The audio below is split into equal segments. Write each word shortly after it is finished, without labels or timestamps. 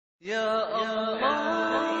يا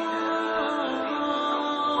الله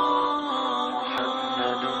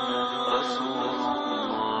محمد رسول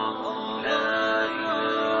الله لا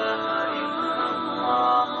إله إلا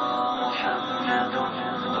الله محمد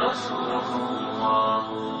رسول الله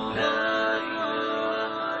لا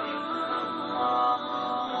إله إلا الله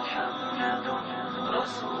محمد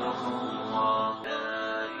رسول الله لا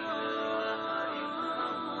إله إلا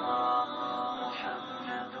الله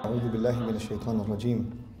محمد. أعوذ بالله من الشيطان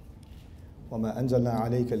الرجيم. وما أنزلنا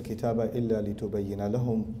عليك الكتاب إلا لتبين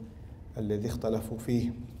لهم الذي اختلفوا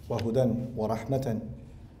فيه وهدى ورحمة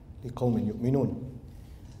لقوم يؤمنون.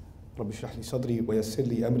 رب اشرح لي صدري ويسر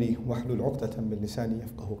لي أمري واحلل عقدة من لساني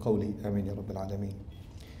يفقهوا قولي آمين يا رب العالمين.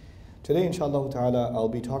 Today, inshallah ta'ala, I'll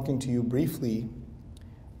be talking to you briefly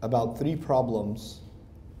about three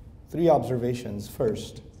observations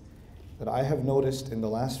first, that I have noticed in the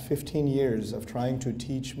last 15 years of trying to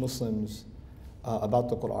teach Muslims about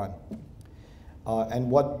the Quran. And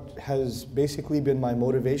what has basically been my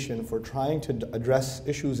motivation for trying to address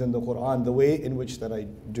issues in the Quran the way in which that I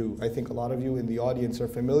do. I think a lot of you in the audience are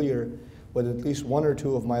familiar with at least one or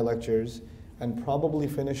two of my lectures and probably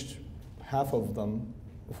finished half of them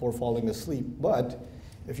before falling asleep. But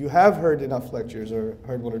if you have heard enough lectures or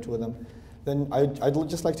heard one or two of them, then I'd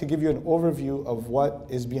just like to give you an overview of what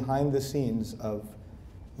is behind the scenes of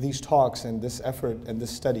these talks and this effort and this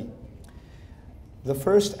study. The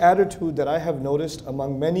first attitude that I have noticed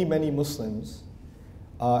among many, many Muslims,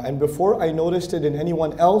 and before I noticed it in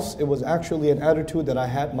anyone else, it was actually an attitude that I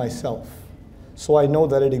had myself. So I know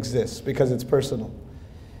that it exists because it's personal,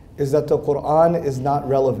 is that the Quran is not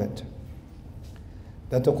relevant.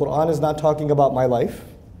 That the Quran is not talking about my life.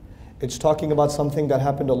 It's talking about something that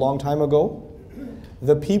happened a long time ago.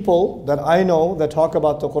 The people that I know that talk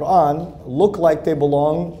about the Quran look like they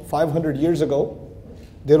belong 500 years ago.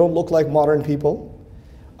 They don't look like modern people.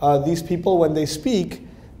 These people, when they speak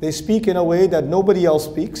in a way that nobody else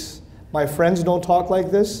speaks. My friends don't talk like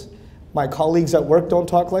this. My colleagues at work don't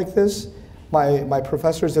talk like this. My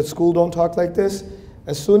professors at school don't talk like this.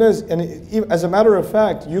 As a matter of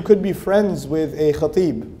fact, you could be friends with a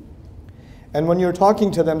khatib. And when you're talking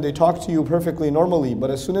to them, they talk to you perfectly normally. But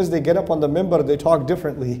as soon as they get up on the minbar, they talk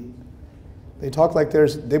differently. They talk like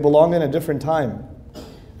they belong in a different time.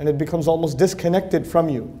 And it becomes almost disconnected from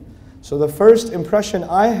you. So the first impression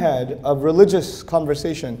I had of religious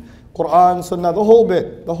conversation, Quran, Sunnah, the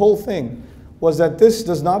whole thing, was that this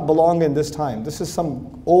does not belong in this time. This is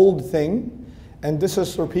some old thing, and this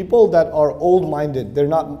is for people that are old-minded.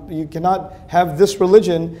 You cannot have this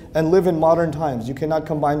religion and live in modern times. You cannot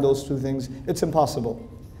combine those two things. It's impossible.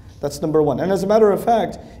 That's number one. And as a matter of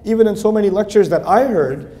fact, even in so many lectures that I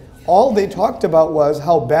heard, all they talked about was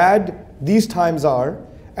how bad these times are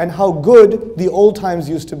and how good the old times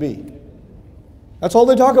used to be. That's all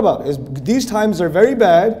they talk about, is these times are very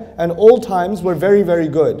bad and old times were very, very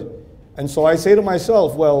good. And so I say to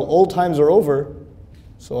myself, well, old times are over,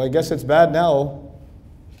 so I guess it's bad now.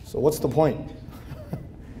 So what's the point?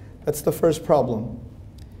 That's the first problem.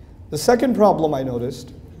 The second problem I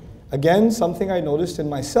noticed, again, something I noticed in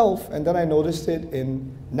myself, and then I noticed it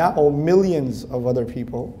in now millions of other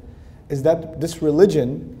people, is that this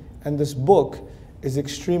religion and this book is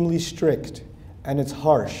extremely strict, and it's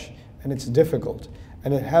harsh, and it's difficult,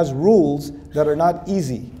 and it has rules that are not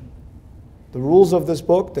easy. The rules of this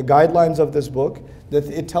book, the guidelines of this book, that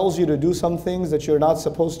it tells you to do some things that you're not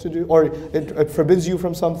supposed to do, or it forbids you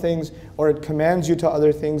from some things, or it commands you to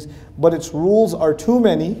other things, but its rules are too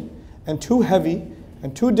many, and too heavy,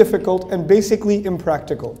 and too difficult, and basically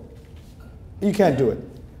impractical. You can't do it.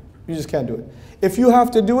 You just can't do it. If you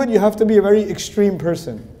have to do it, you have to be a very extreme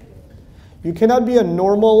person. You cannot be a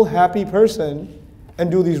normal, happy person and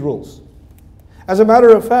do these rules. As a matter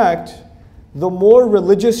of fact, the more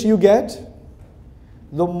religious you get,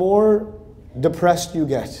 the more depressed you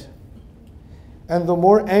get, and the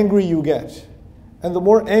more angry you get, and the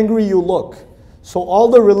more angry you look. So all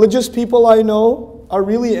the religious people I know are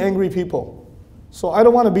really angry people. So I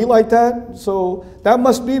don't want to be like that. So that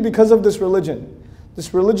must be because of this religion.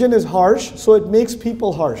 This religion is harsh, so it makes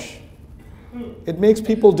people harsh. It makes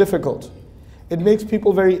people difficult. It makes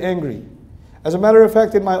people very angry. As a matter of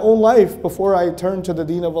fact, in my own life, before I turned to the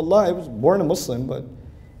deen of Allah, I was born a Muslim, but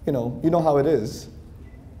you know how it is.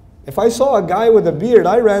 If I saw a guy with a beard,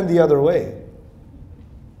 I ran the other way.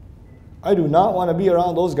 I do not want to be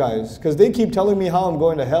around those guys, because they keep telling me how I'm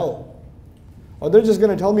going to hell. Or they're just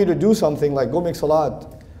going to tell me to do something like go make salat.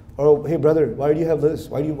 Or, hey brother, why do you have this?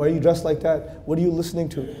 Why are you dressed like that? What are you listening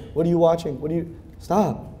to? What are you watching?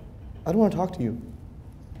 Stop. I don't want to talk to you.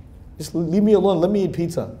 Just leave me alone. Let me eat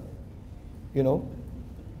pizza.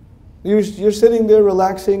 You're sitting there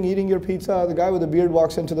relaxing, eating your pizza. The guy with the beard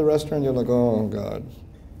walks into the restaurant. You're like, oh God.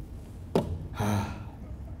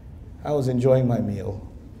 I was enjoying my meal.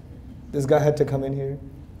 This guy had to come in here.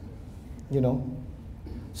 You know.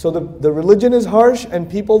 So the religion is harsh, and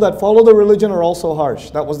people that follow the religion are also harsh.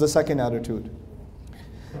 That was the second attitude.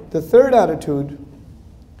 The third attitude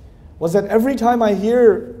was that every time I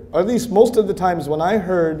hear, or at least most of the times when I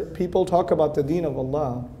heard people talk about the deen of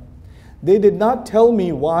Allah, they did not tell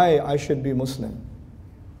me why I should be Muslim.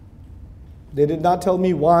 They did not tell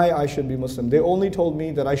me why I should be Muslim. They only told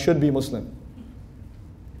me that I should be Muslim.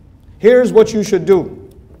 Here's what you should do.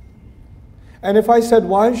 And if I said,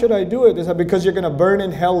 why should I do it? They said, because you're going to burn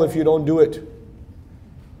in hell if you don't do it.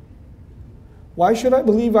 Why should I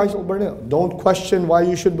believe I shall burn in hell? Don't question why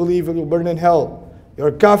you should believe it will burn in hell. You're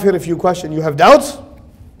a kafir if you question. You have doubts?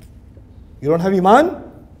 You don't have iman?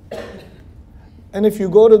 And if you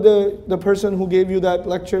go to the person who gave you that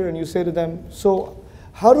lecture and you say to them, so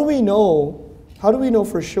how do we know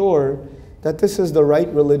for sure that this is the right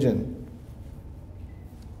religion?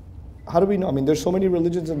 How do we know? I mean, there's so many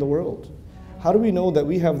religions in the world. How do we know that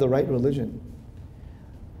we have the right religion?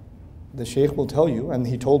 The shaykh will tell you, and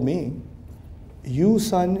he told me, you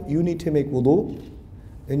son, you need to make wudu,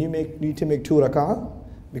 then you need to make 2 rak'ah,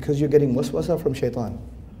 because you're getting waswasa from shaitan.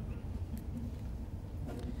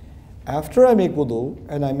 After I make wudu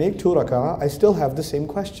and I make 2 rak'ah, I still have the same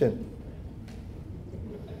question.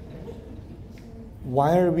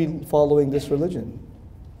 Why are we following this religion?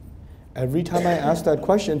 Every time I ask that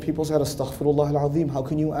question, people said, Astaghfirullah al-Azim, how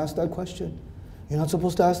can you ask that question? You're not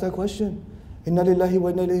supposed to ask that question. Inna lillahi wa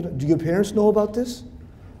inna ilayhi. Do your parents know about this?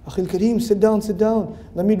 Akhil Kareem, sit down, sit down.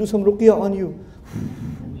 Let me do some ruqyah on you.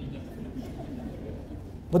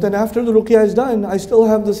 But then after the ruqyah is done, I still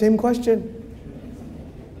have the same question.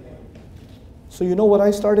 So you know what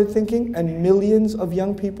I started thinking? And millions of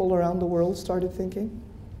young people around the world started thinking?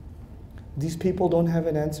 These people don't have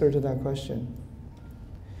an answer to that question.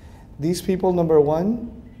 These people, number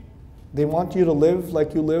one, they want you to live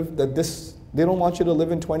like you live, they don't want you to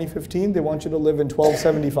live in 2015, they want you to live in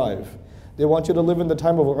 1275. They want you to live in the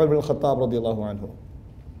time of Umar ibn al-Khattab radiallahu anhu.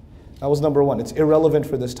 That was number one. It's irrelevant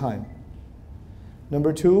for this time.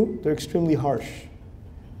 Number two, they're extremely harsh.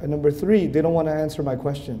 And number three, they don't want to answer my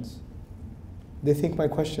questions. They think my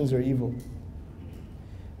questions are evil.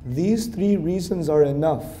 These 3 reasons are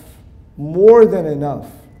enough, more than enough,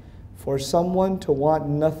 for someone to want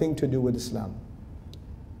nothing to do with Islam.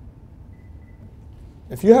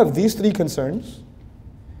 If you have these 3 concerns,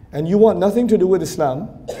 and you want nothing to do with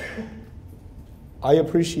Islam, I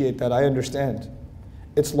appreciate that, I understand.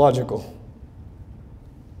 It's logical.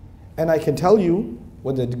 And I can tell you,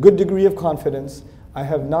 with a good degree of confidence, I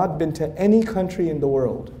have not been to any country in the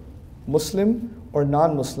world, Muslim or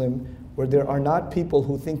non-Muslim, where there are not people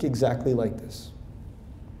who think exactly like this.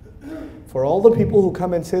 For all the people who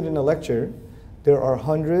come and sit in a lecture, there are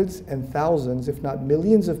hundreds and thousands, if not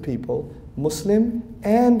millions of people, Muslim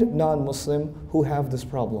and non-Muslim, who have this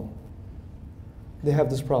problem. They have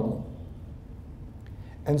this problem.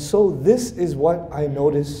 And so this is what I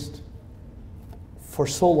noticed for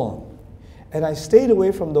so long. And I stayed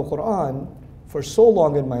away from the Quran for so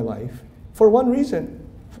long in my life for one reason.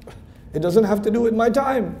 It doesn't have to do with my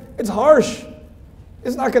time. It's harsh.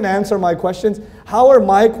 It's not going to answer my questions.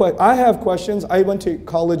 I have questions. I went to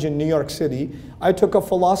college in New York City. I took a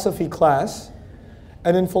philosophy class.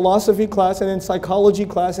 And in philosophy class and in psychology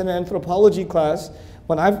class and in anthropology class,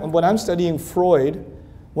 when I'm studying Freud,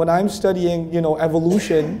 when I'm studying,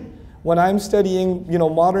 evolution, when I'm studying,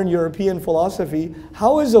 modern European philosophy,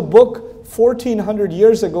 how is a book 1400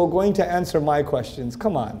 years ago going to answer my questions?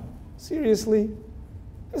 Come on, seriously?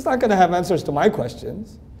 It's not going to have answers to my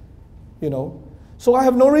questions, So I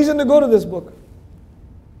have no reason to go to this book.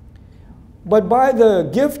 But by the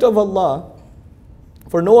gift of Allah,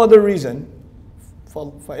 for no other reason,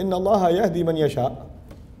 فَإِنَّ اللَّهَ يَهْدِي مَنْ يَشَاءُ.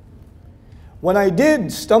 When I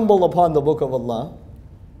did stumble upon the book of Allah,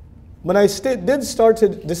 when I did start to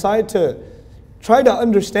decide to try to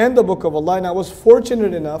understand the book of Allah, and I was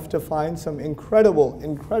fortunate enough to find some incredible,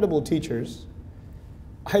 incredible teachers,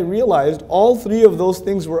 I realized all 3 of those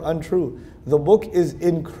things were untrue. The book is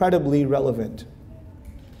incredibly relevant.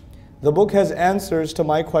 The book has answers to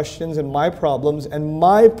my questions and my problems and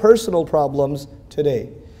my personal problems today.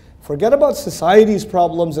 Forget about society's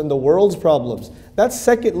problems and the world's problems. That's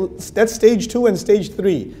stage 2 and stage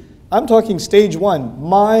 3. I'm talking stage 1,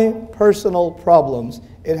 my personal problems.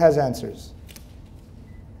 It has answers.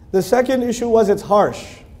 The second issue was it's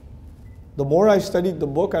harsh. The more I studied the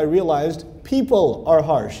book, I realized people are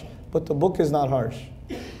harsh, but the book is not harsh.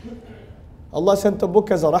 Allah sent the book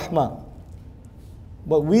as a rahmah.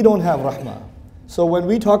 but we don't have rahmah. So when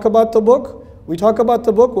we talk about the book, we talk about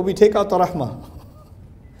the book, but we take out the rahmah.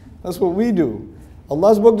 That's what we do.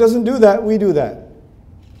 Allah's book doesn't do that, we do that.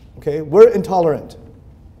 Okay, we're intolerant.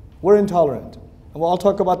 We're intolerant. And I'll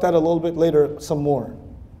talk about that a little bit later, some more.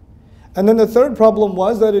 And then the third problem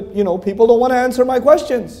was that people don't want to answer my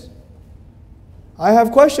questions. I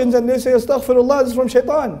have questions and they say, astaghfirullah, this is from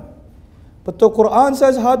shaitan. But the Quran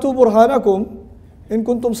says, Hatu burhanakum in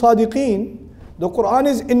kuntum sadiqeen. The Quran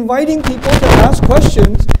is inviting people to ask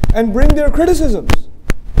questions and bring their criticisms.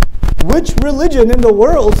 Which religion in the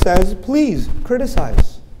world says, please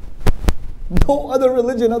criticize? No other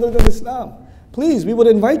religion other than Islam. Please, we would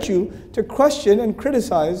invite you to question and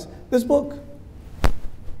criticize this book.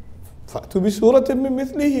 فَأْتُوا بِسُورَةٍ مِّن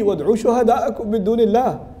مِثْلِهِ وَادْعُوا شُهَدَاءَكُمْ مِن دُونِ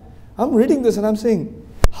اللَّهِ. I'm reading this and I'm saying,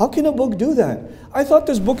 how can a book do that? I thought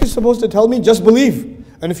this book is supposed to tell me just believe,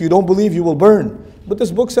 and if you don't believe you will burn. But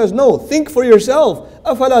this book says no, think for yourself.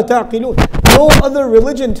 أَفَلَا تَعْقِلُونَ. No other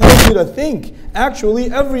religion tells you to think.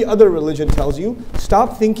 Actually, every other religion tells you,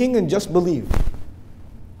 stop thinking and just believe.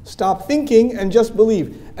 Stop thinking and just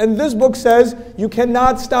believe. And this book says you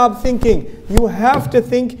cannot stop thinking. You have to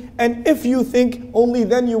think, and if you think, only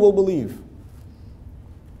then you will believe.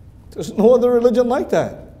 There's no other religion like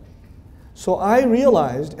that. So I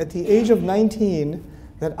realized at the age of 19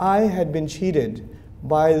 that I had been cheated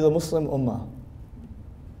by the Muslim Ummah.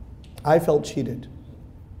 I felt cheated.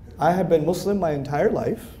 I had been Muslim my entire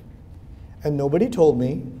life, and nobody told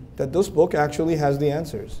me that this book actually has the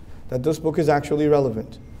answers, that this book is actually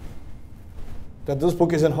relevant, that this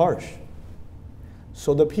book isn't harsh.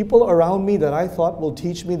 So the people around me that I thought will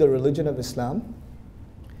teach me the religion of Islam,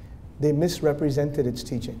 they misrepresented its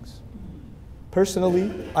teachings.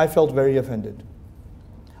 Personally, I felt very offended.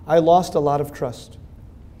 I lost a lot of trust.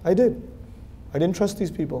 I did. I didn't trust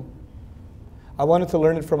these people. I wanted to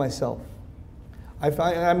learn it for myself.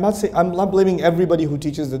 I'm not blaming everybody who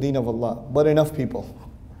teaches the deen of Allah, but enough people.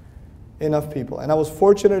 Enough people. And I was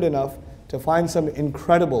fortunate enough to find some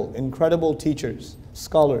incredible teachers,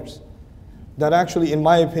 scholars, that actually, in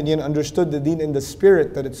my opinion, understood the deen in the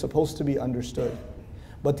spirit that it's supposed to be understood.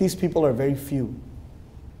 But these people are very few.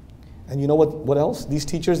 And you know what else? These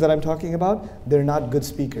teachers that I'm talking about, they're not good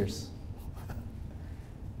speakers.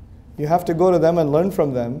 You have to go to them and learn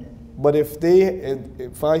from them. But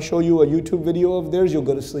if I show you a YouTube video of theirs, you'll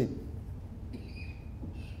go to sleep.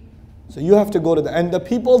 So you have to go to them. And the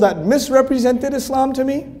people that misrepresented Islam to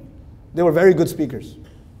me, they were very good speakers.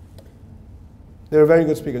 They were very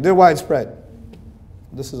good speakers. They're widespread.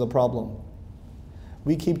 This is a problem.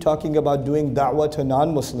 We keep talking about doing da'wah to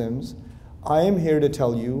non-Muslims. I am here to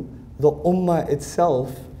tell you, the ummah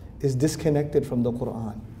itself is disconnected from the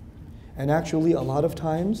Quran. And actually, a lot of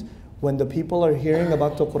times, when the people are hearing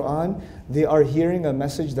about the Quran, they are hearing a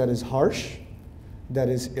message that is harsh, that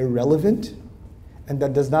is irrelevant, and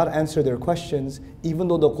that does not answer their questions. Even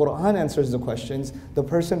though the Quran answers the questions, the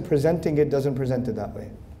person presenting it doesn't present it that way.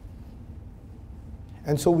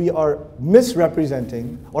 And so we are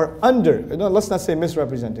misrepresenting, or let's not say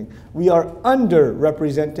misrepresenting, we are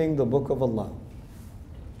underrepresenting the Book of Allah.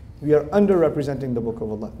 We are underrepresenting the Book of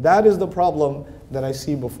Allah. That is the problem that I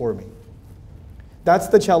see before me. That's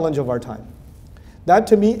the challenge of our time. That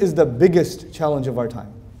to me is the biggest challenge of our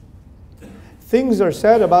time. Things are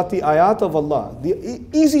said about the ayat of Allah.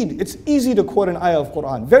 It's easy to quote an ayah of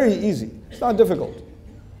Quran. Very easy. It's not difficult.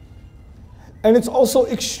 And it's also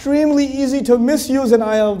extremely easy to misuse an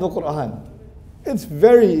ayah of the Quran. It's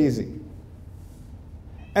very easy.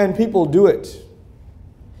 And people do it.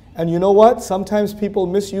 And you know what? Sometimes people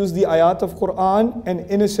misuse the ayat of Quran and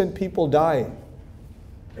innocent people die.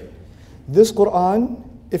 This Quran,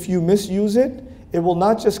 if you misuse it, it will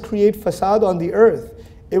not just create fasad on the earth.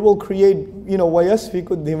 It will create, وَيَسْفِكُ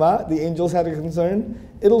الدِّمَاء, the angels had a concern.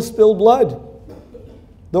 It'll spill blood.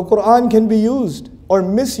 The Quran can be used or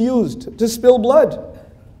misused to spill blood.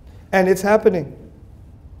 And it's happening.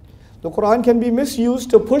 The Quran can be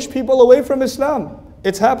misused to push people away from Islam.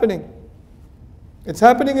 It's happening. It's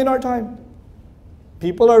happening in our time.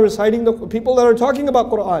 People are reciting, people that are talking about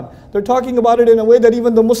Quran, they're talking about it in a way that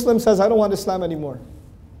even the Muslim says, I don't want Islam anymore.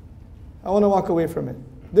 I want to walk away from it.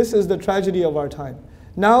 This is the tragedy of our time.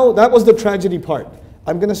 Now, that was the tragedy part.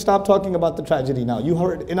 I'm going to stop talking about the tragedy now. You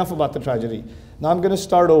heard enough about the tragedy. Now I'm going to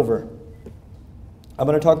start over. I'm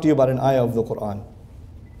going to talk to you about an ayah of the Quran.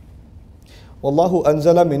 Wallahu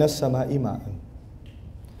anzala minas sama'i ma'an.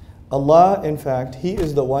 Allah, in fact, He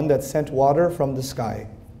is the one that sent water from the sky.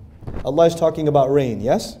 Allah is talking about rain,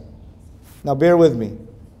 yes? Now bear with me.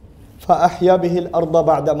 فَأَحْيَا بِهِ الْأَرْضَ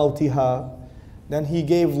بَعْدَ مَوْتِهَا. Then He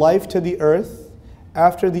gave life to the earth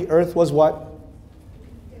after the earth was what?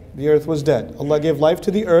 The earth was dead. Allah gave life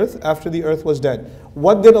to the earth after the earth was dead.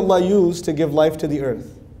 What did Allah use to give life to the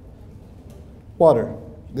earth? Water.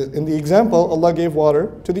 In the example, Allah gave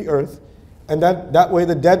water to the earth, and that way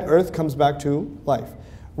the dead earth comes back to life.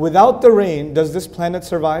 Without the rain, does this planet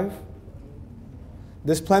survive?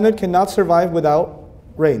 This planet cannot survive without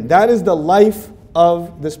rain. That is the life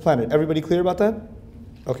of this planet. Everybody clear about that?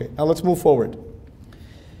 Okay, now let's move forward.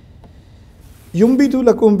 ينبت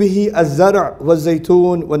لكم به الزرع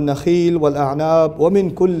والزيتون والنخيل والأعناب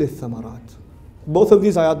ومن كل الثمرات. Both of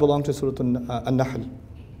these ayat belong to Surah An-Nahl.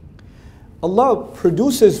 Allah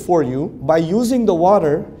produces for you, by using the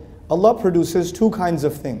water, Allah produces two kinds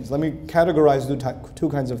of things. Let me categorize the two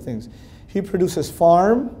kinds of things. He produces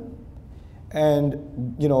farm and,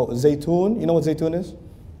 zaytun. You know what zaytun is?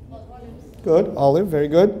 Good, olive, very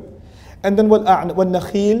good. And then what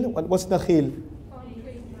nakhil? What's nakhil?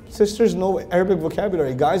 Sisters know Arabic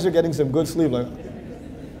vocabulary. Guys are getting some good sleep.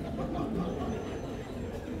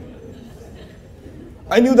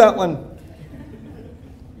 I knew that one.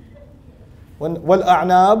 Wal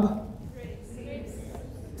a'nab?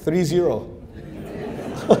 3-0.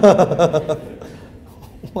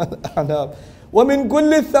 Wal a'nab. Wa min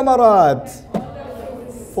kulli thamarat?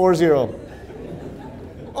 4-0.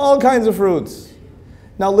 All kinds of fruits.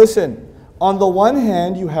 Now listen, on the one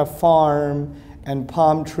hand you have farm and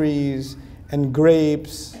palm trees and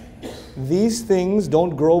grapes. These things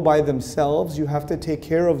don't grow by themselves. You have to take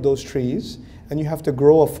care of those trees and you have to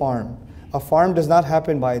grow a farm. A farm does not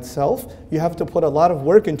happen by itself. You have to put a lot of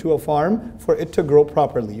work into a farm for it to grow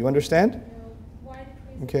properly. You understand?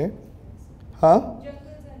 Okay. Huh?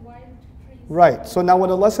 Right. So now when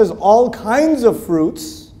Allah says all kinds of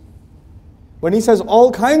fruits, when He says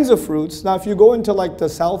all kinds of fruits, now if you go into like the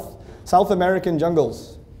South American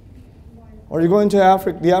jungles, or you go into the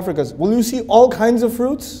Africas, will you see all kinds of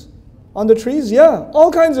fruits on the trees? Yeah,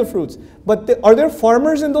 all kinds of fruits. But are there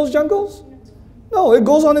farmers in those jungles? No, it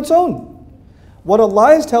goes on its own. What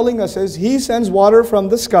Allah is telling us is He sends water from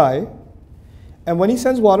the sky, and when He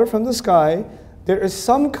sends water from the sky, there is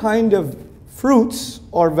some kind of fruits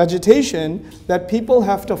or vegetation that people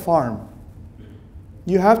have to farm.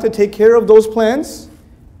 You have to take care of those plants.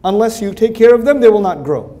 Unless you take care of them, they will not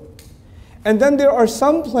grow. And then there are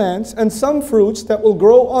some plants and some fruits that will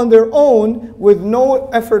grow on their own with no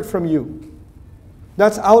effort from you.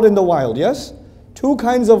 That's out in the wild, yes? Two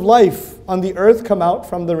kinds of life on the earth come out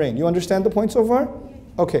from the rain. You understand the point so far?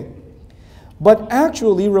 Okay. But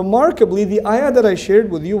actually, remarkably, the ayah that I shared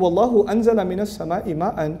with you, Wallahu anzala minas sama'i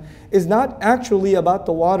ma'an, is not actually about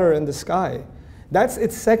the water and the sky. That's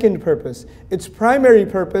its second purpose. Its primary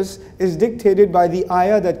purpose is dictated by the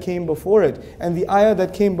ayah that came before it. And the ayah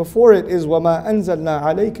that came before it is وَمَا أَنزَلْنَا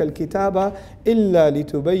عَلَيْكَ الْكِتَابَ إِلَّا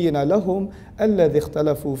لِتُبَيِّنَ لَهُمْ الَّذِي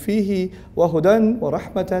اخْتَلَفُوا فِيهِ وَهُدًى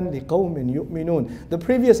وَرَحْمَةً لِقَوْمٍ يُؤْمِنُونَ. The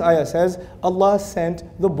previous ayah says, Allah sent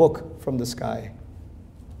the book from the sky.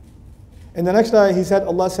 In the next ayah, He said,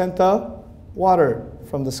 Allah sent the water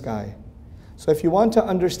from the sky. So if you want to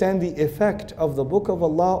understand the effect of the book of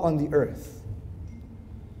Allah on the earth,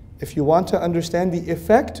 if you want to understand the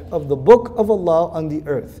effect of the book of Allah on the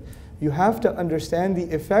earth, you have to understand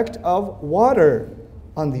the effect of water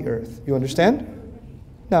on the earth. You understand?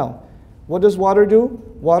 Now, what does water do?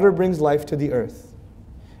 Water brings life to the earth.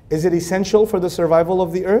 Is it essential for the survival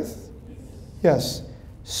of the earth? Yes.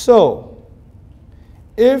 So,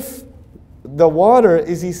 if the water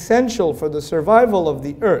is essential for the survival of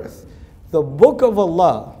the earth, the book of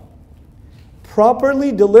Allah,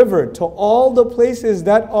 properly delivered to all the places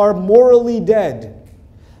that are morally dead,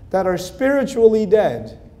 that are spiritually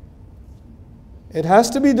dead. It has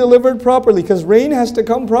to be delivered properly because rain has to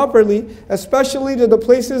come properly, especially to the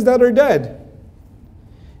places that are dead.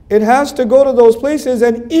 It has to go to those places,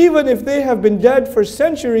 and even if they have been dead for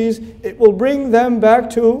centuries, it will bring them back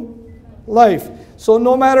to life. So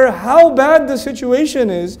no matter how bad the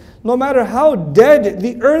situation is, no matter how dead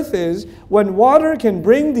the earth is, when water can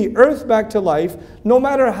bring the earth back to life, no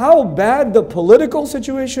matter how bad the political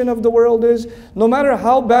situation of the world is, no matter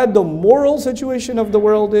how bad the moral situation of the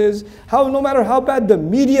world is, no matter how bad the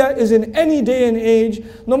media is in any day and age,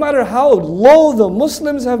 no matter how low the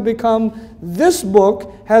Muslims have become, this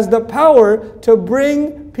book has the power to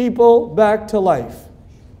bring people back to life.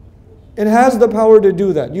 It has the power to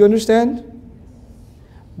do that. You understand?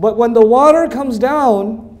 But when the water comes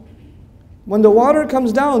down,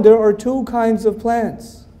 there are two kinds of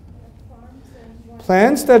plants.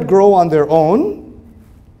 Plants that grow on their own,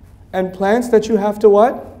 and plants that you have to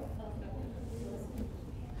what?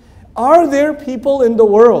 Are there people in the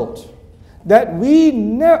world that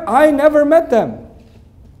I never met them?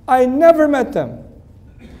 I never met them.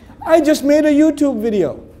 I just made a YouTube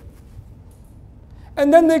video.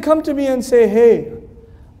 And then they come to me and say, hey,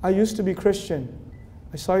 I used to be Christian.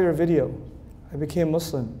 I saw your video. I became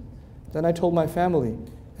Muslim. Then I told my family,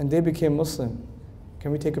 and they became Muslim.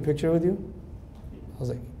 Can we take a picture with you? I was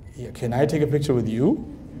like, yeah, can I take a picture with you?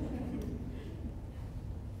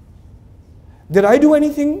 Did I do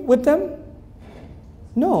anything with them?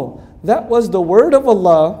 No. That was the word of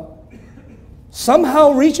Allah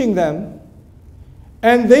somehow reaching them,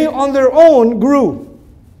 and they on their own grew.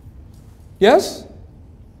 Yes?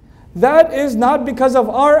 That is not because of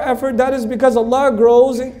our effort, that is because Allah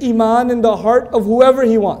grows iman in the heart of whoever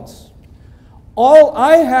He wants. All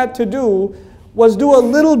I had to do was do a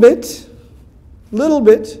little bit,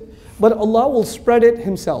 but Allah will spread it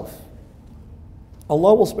Himself.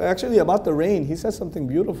 Allah will spread, actually about the rain, He says something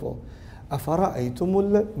beautiful. أَفَرَأَيْتُمُ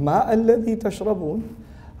الْمَاءَ الَّذِي تَشْرَبُونَ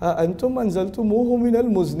أَأَنْتُمْ أَنزَلْتُمُوهُ مِنَ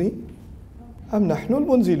الْمُزْنِ أَمْ نَحْنُ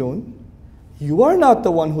الْمُنزِلُونَ. You are not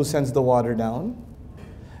the one who sends the water down.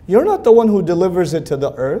 You're not the one who delivers it to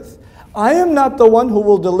the earth. I am not the one who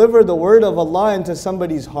will deliver the word of Allah into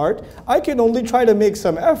somebody's heart. I can only try to make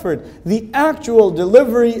some effort. The actual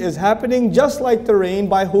delivery is happening just like the rain.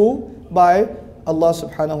 By who? By Allah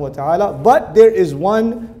subhanahu wa ta'ala. But there is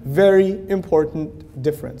one very important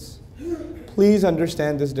difference. Please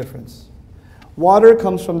understand this difference. Water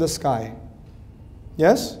comes from the sky.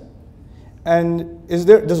 Yes? And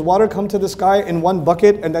does water come to the sky in one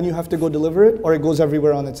bucket and then you have to go deliver it? Or it goes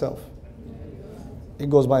everywhere on itself? It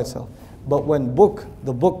goes by itself. But when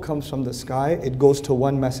the book comes from the sky, it goes to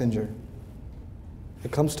one messenger.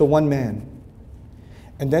 It comes to one man.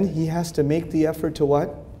 And then he has to make the effort to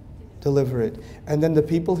what? Deliver it. And then the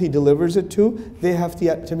people he delivers it to, they have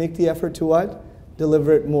to make the effort to what?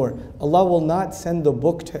 Deliver it more. Allah will not send the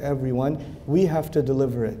book to everyone. We have to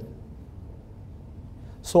deliver it.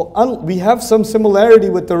 So we have some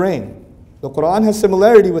similarity with the rain. The Quran has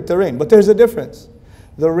similarity with the rain, but there's a difference.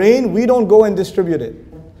 The rain, we don't go and distribute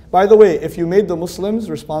it. By the way, if you made the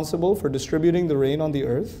Muslims responsible for distributing the rain on the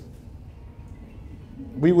earth,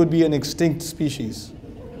 we would be an extinct species.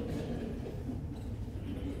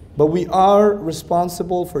 But we are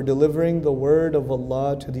responsible for delivering the word of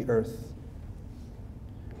Allah to the earth.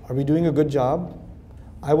 Are we doing a good job?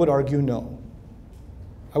 I would argue no.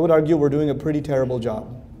 I would argue we're doing a pretty terrible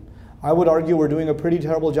job. I would argue we're doing a pretty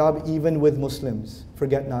terrible job even with Muslims.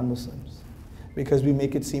 Forget non-Muslims. Because we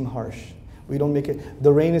make it seem harsh. We don't make it.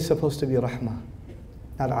 The rain is supposed to be rahmah,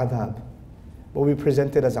 not adhab. But we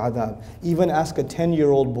present it as adhab. Even ask a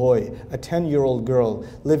 10-year-old boy, a 10-year-old girl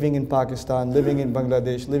living in Pakistan, living in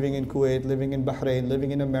Bangladesh, living in Kuwait, living in Bahrain,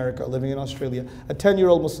 living in America, living in Australia, a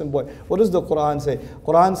 10-year-old Muslim boy. What does the Quran say?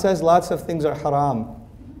 Quran says lots of things are haram.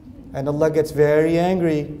 And Allah gets very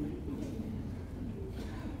angry.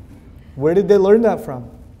 Where did they learn that from?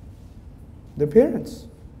 Their parents.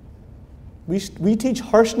 We teach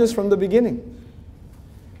harshness from the beginning.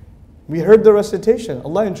 We heard the recitation.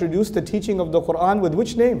 Allah introduced the teaching of the Quran with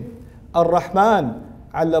which name? Ar-Rahman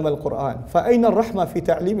allama al-Quran. فَأَيْنَ الرَّحْمَةِ فِي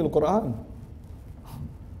تَعْلِيمِ الْقُرْآنِ.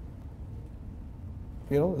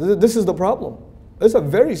 You know, this is the problem. It's a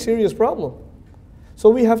very serious problem. So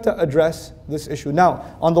we have to address this issue.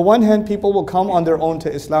 Now, on the one hand, people will come on their own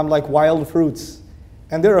to Islam like wild fruits.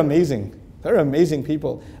 And they're amazing. They're amazing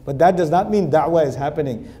people. But that does not mean da'wah is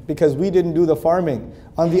happening because we didn't do the farming.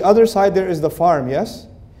 On the other side, there is the farm, yes?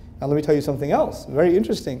 Now let me tell you something else. Very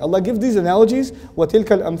interesting. Allah gives these analogies. وَتِلْكَ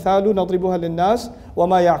الْأَمْثَالُ نَضْرِبُهَا لِلنَّاسِ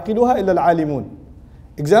وَمَا يَعْقِلُهَا إِلَّا الْعَالِمُونَ.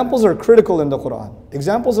 Examples are critical in the Quran.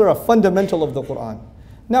 Examples are a fundamental of the Quran.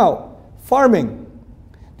 Now, farming.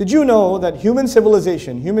 Did you know that human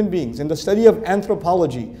civilization, human beings, in the study of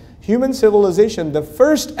anthropology, human civilization, the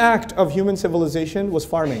first act of human civilization was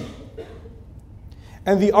farming.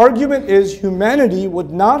 And the argument is humanity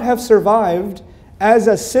would not have survived as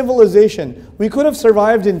a civilization. We could have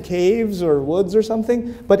survived in caves or woods or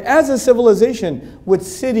something, but as a civilization with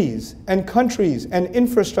cities and countries and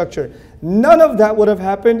infrastructure, none of that would have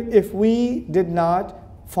happened if we did not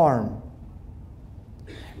farm.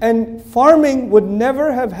 And farming would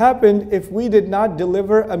never have happened if we did not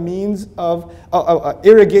deliver a means of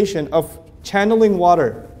irrigation, of channeling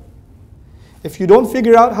water. If you don't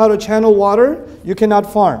figure out how to channel water, you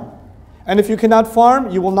cannot farm. And if you cannot farm,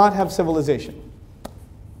 you will not have civilization.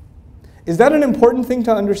 Is that an important thing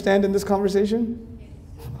to understand in this conversation?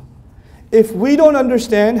 If we don't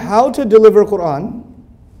understand how to deliver Quran,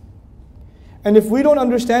 and if we don't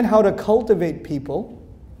understand how to cultivate people,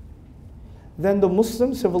 then the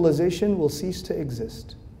Muslim civilization will cease to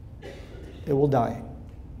exist. It will die.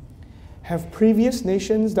 Have previous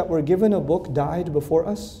nations that were given a book died before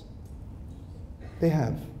us? They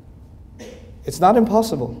have. It's not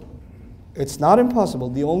impossible. It's not impossible.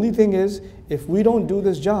 The only thing is, if we don't do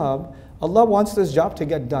this job, Allah wants this job to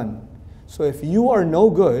get done. So if you are no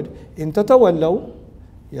good, إِن تَتَوَلَّوْا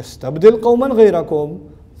يَسْتَبْدِلْ قَوْمًا غَيْرَكُمْ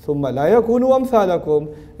ثُمَّ لَا يَكُونُوا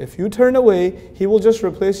أَمْثَالَكُمْ. If you turn away, He will just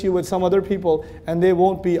replace you with some other people, and they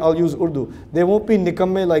won't be, I'll use Urdu, they won't be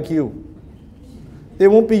nikamme like you. They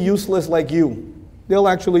won't be useless like you. They'll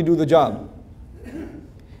actually do the job.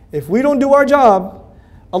 If we don't do our job,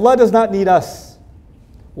 Allah does not need us.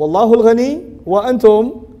 Wallahu al-ghani wa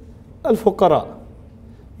antum al-fuqara.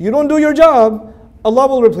 You don't do your job, Allah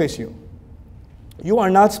will replace you. You are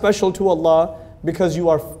not special to Allah because you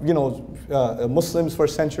are, Muslims for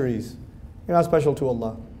centuries. You're not special to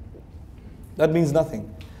Allah. That means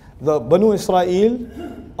nothing. The Banu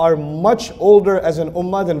Israel are much older as an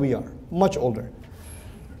ummah than we are. Much older.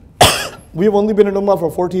 We've only been an ummah for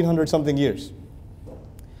 1400 something years.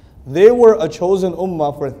 They were a chosen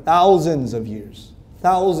ummah for thousands of years.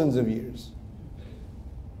 Thousands of years.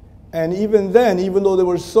 And even then, even though they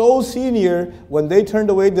were so senior, when they turned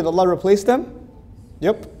away, did Allah replace them?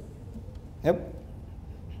 Yep. Yep.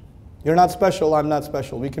 You're not special, I'm not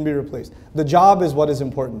special. We can be replaced. The job is what is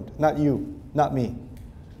important, not you, not me.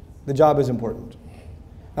 The job is important.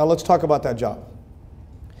 Now let's talk about that job.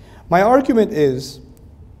 My argument is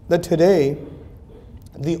that today,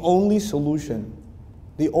 the only solution,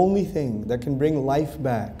 the only thing that can bring life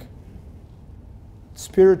back,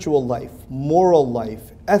 spiritual life, moral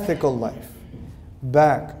life, ethical life,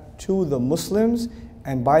 back to the Muslims,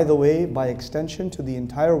 and by the way, by extension to the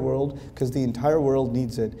entire world, because the entire world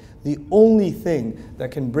needs it. The only thing that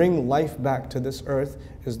can bring life back to this earth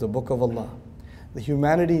is the Book of Allah. The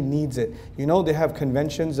humanity needs it. You know, they have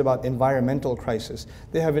conventions about environmental crisis.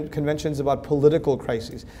 They have conventions about political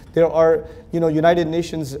crises. There are, United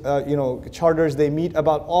Nations, charters. They meet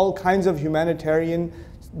about all kinds of humanitarian,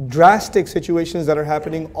 drastic situations that are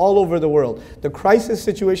happening all over the world. The crisis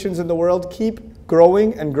situations in the world keep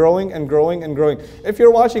growing and growing and growing and growing. If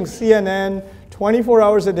you're watching CNN 24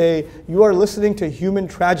 hours a day, you are listening to human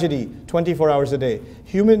tragedy 24 hours a day.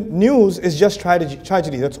 Human news is just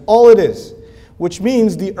tragedy. That's all it is. Which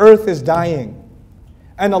means the earth is dying.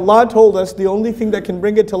 And Allah told us the only thing that can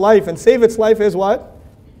bring it to life and save its life is what?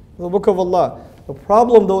 The Book of Allah. The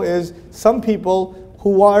problem though is some people who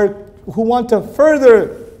want to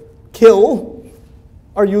further kill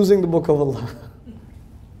are using the Book of Allah.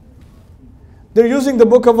 They're using the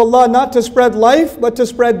Book of Allah not to spread life, but to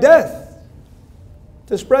spread death.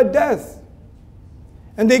 To spread death.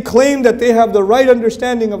 And they claim that they have the right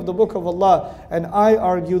understanding of the Book of Allah. And I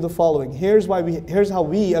argue the following. Here's how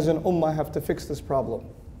we as an ummah have to fix this problem.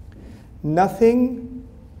 Nothing,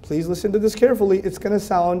 please listen to this carefully, it's going to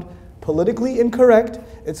sound politically incorrect,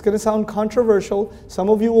 it's going to sound controversial, some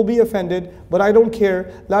of you will be offended, but I don't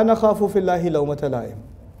care. لا نخاف في الله لومة لائم.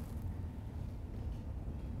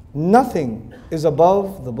 Nothing is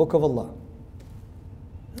above the Book of Allah.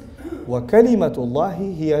 وَكَلِمَةُ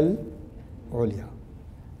اللَّهِ هِيَ الْعُلْيَا.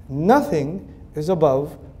 Nothing is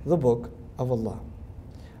above the Book of Allah.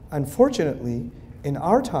 Unfortunately, in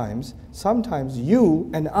our times, sometimes you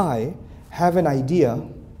and I have an idea,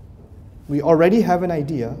 we already have an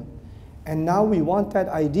idea, and now we want that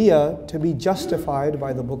idea to be justified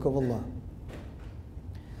by the Book of Allah.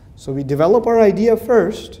 So we develop our idea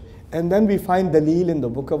first, and then we find daleel in the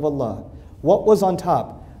Book of Allah. What was on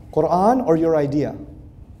top? Quran or your idea?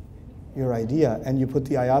 Your idea, and you put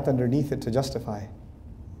the ayat underneath it to justify.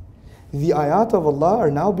 The ayat of Allah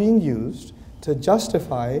are now being used to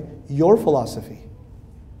justify your philosophy.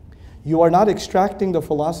 You are not extracting the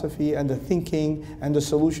philosophy and the thinking and the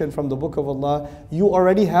solution from the Book of Allah. You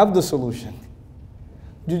already have the solution.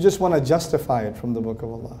 You just want to justify it from the Book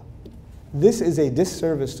of Allah. This is a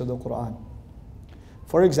disservice to the Quran.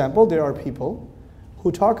 For example, there are people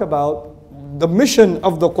who talk about the mission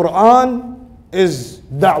of the Quran is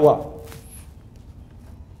da'wah.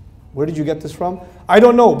 Where did you get this from? I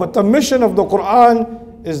don't know, but the mission of the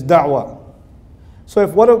Quran is da'wah. So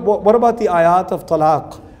what about the ayat of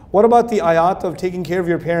talaq? What about the ayat of taking care of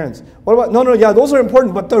your parents? What about, yeah, those are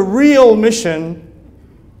important, but the real mission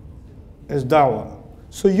is da'wah.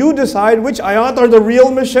 So you decide which ayat are the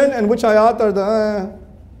real mission and which ayat are the...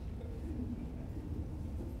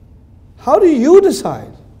 How do you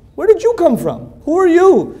decide? Where did you come from? Who are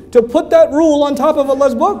you to put that rule on top of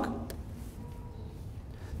Allah's book?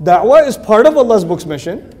 Da'wah is part of Allah's book's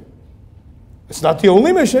mission. It's not the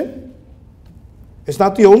only mission. It's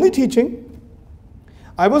not the only teaching.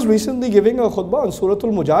 I was recently giving a khutbah on Surah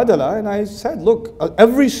Al-Mujadala, and I said, look,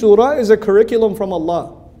 every surah is a curriculum from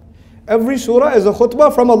Allah. Every surah is a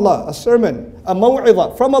khutbah from Allah, a sermon, a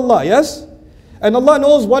maw'idah from Allah, yes? And Allah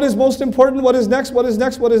knows what is most important, what is next, what is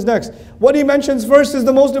next, what is next. What He mentions first is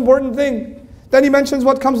the most important thing. Then He mentions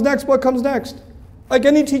what comes next, what comes next. Like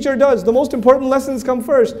any teacher does, the most important lessons come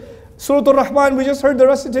first. Surah Al-Rahman, we just heard the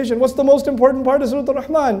recitation. What's the most important part of Surah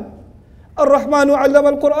Al-Rahman? Ar-Rahmanu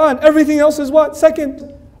 'allama al-Qur'an. Everything else is what?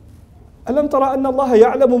 Second. ألم ترى أن الله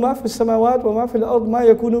يعلم ما في السماوات وما في الأرض ما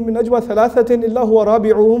يكون من نجوى ثلاثة إلا هو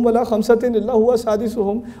رابعهم ولا خمسة إلا هو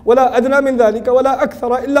سادسهم ولا أدنى من ذلك ولا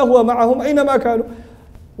أكثر إلا هو معهم أينما كانوا.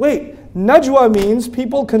 Wait, Najwa means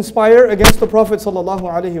people conspire against the Prophet sallallahu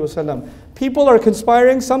alaihi wasallam. People are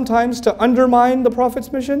conspiring sometimes to undermine the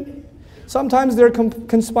Prophet's mission. Sometimes they're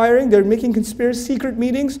conspiring, they're making secret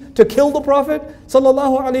meetings to kill the Prophet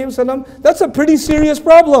sallallahu alaihi wasallam. That's a pretty serious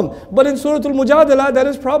problem. But in Surah Al-Mujadala, that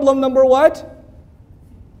is problem number what?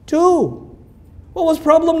 2. What was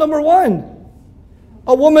problem number 1?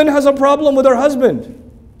 A woman has a problem with her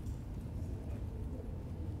husband.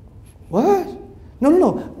 What?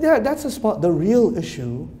 No. Yeah, that's a spot. The real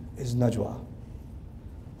issue is Najwa.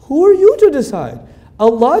 Who are you to decide?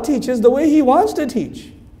 Allah teaches the way He wants to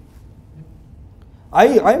teach. I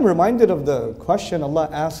am reminded of the question Allah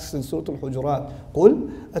asks in Surah Al-Hujurat.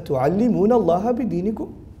 قُلْ أَتُعَلِّمُونَ اللَّهَ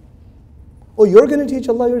بِدِينِكُمْ. Oh, you're going to teach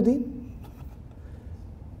Allah your deen?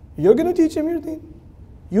 You're going to teach Him your deen?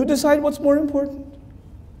 You decide what's more important.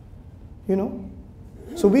 You know?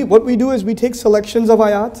 So what we do is we take selections of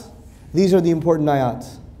ayat. These are the important ayat.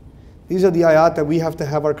 These are the ayat that we have to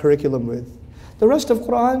have our curriculum with. The rest of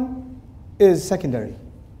Quran is secondary.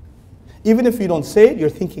 Even if you don't say it, you're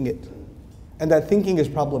thinking it. And that thinking is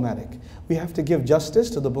problematic. We have to give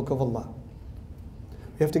justice to the Book of Allah.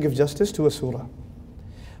 We have to give justice to a surah.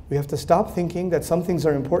 We have to stop thinking that some things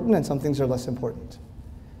are important and some things are less important.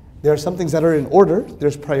 There are some things that are in order.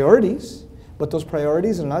 There's priorities. But those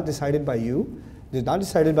priorities are not decided by you. They're not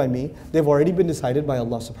decided by me. They've already been decided by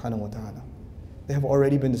Allah subhanahu wa ta'ala. They have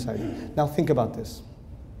already been decided. Now think about this.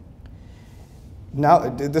 Now,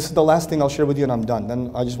 this is the last thing I'll share with you and I'm done.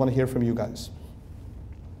 Then I just want to hear from you guys.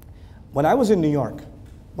 When I was in New York,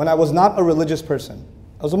 when I was not a religious person,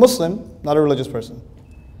 I was a Muslim, not a religious person.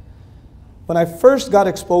 When I first got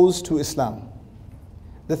exposed to Islam,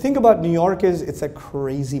 the thing about New York is it's a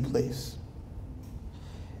crazy place.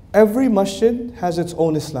 Every masjid has its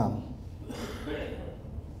own Islam.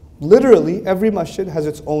 Literally, every masjid has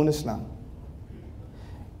its own Islam.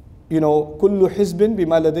 You know, كُلُّ حِزْبٍ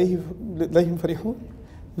بِمَا لَدَيْهِمْ فَرِحُونَ.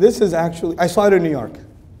 This is actually, I saw it in New York.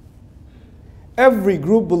 Every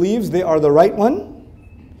group believes they are the right one,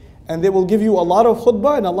 and they will give you a lot of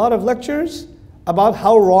khutbah and a lot of lectures about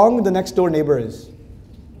how wrong the next door neighbor is.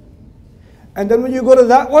 And then when you go to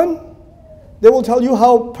that one, they will tell you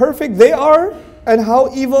how perfect they are and how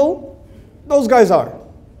evil those guys are.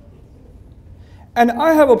 And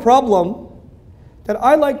I have a problem that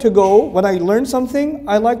I like to go, when I learn something,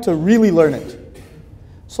 I like to really learn it.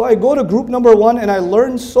 So I go to group number 1 and I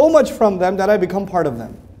learn so much from them that I become part of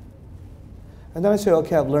them. And then I say,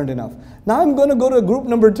 okay, I've learned enough. Now I'm going to go to group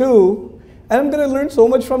number 2 and I'm going to learn so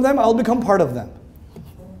much from them, I'll become part of them.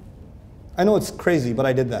 I know it's crazy, but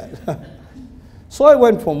I did that. So I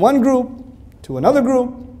went from one group to another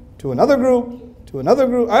group, to another group, to another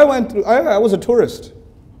group. I was a tourist.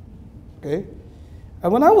 Okay?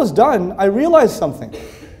 And when I was done, I realized something.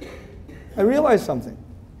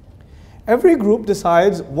 Every group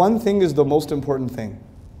decides one thing is the most important thing.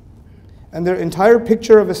 And their entire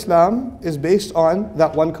picture of Islam is based on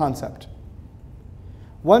that one concept.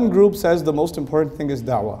 One group says the most important thing is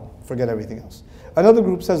da'wah. Forget everything else. Another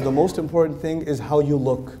group says the most important thing is how you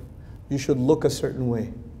look. You should look a certain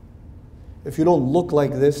way. If you don't look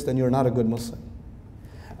like this, then you're not a good Muslim.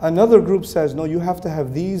 Another group says, no, you have to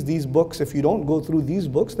have these books. If you don't go through these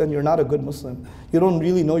books, then you're not a good Muslim. You don't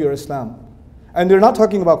really know your Islam. And they're not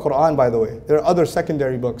talking about Quran, by the way. There are other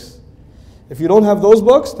secondary books. If you don't have those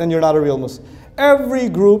books, then you're not a real Muslim. Every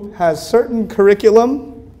group has certain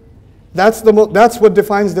curriculum. That's what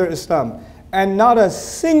defines their Islam. And not a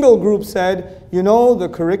single group said, you know, the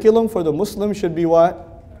curriculum for the Muslim should be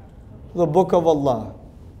what? The Book of Allah.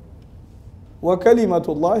 وَكَلِمَةُ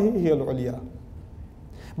اللَّهِ هِيَ الْعُلْيَا.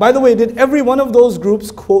 By the way, did every one of those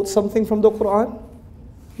groups quote something from the Quran?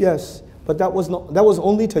 Yes, but that was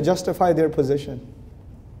only to justify their position.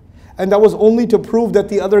 And that was only to prove that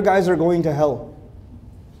the other guys are going to hell.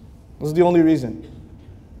 That was the only reason.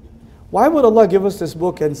 Why would Allah give us this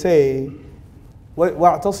book and say,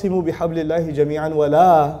 وَاعْتَصِمُوا بِحَبْلِ اللَّهِ جَمِيعًا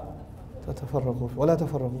وَلَا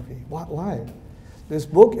تَفَرَّقُوا فِيهِ? Why? This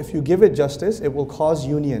book, if you give it justice, it will cause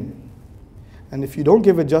union. And if you don't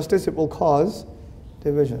give it justice, it will cause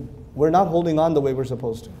division. We're not holding on the way we're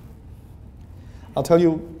supposed to. I'll tell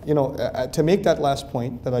you, to make that last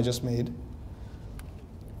point that I just made,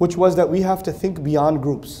 which was that we have to think beyond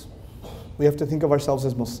groups. We have to think of ourselves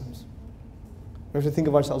as Muslims. We have to think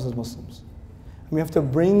of ourselves as Muslims. We have to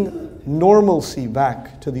bring normalcy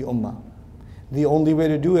back to the ummah. The only way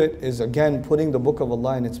to do it is, again, putting the book of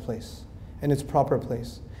Allah in its place, in its proper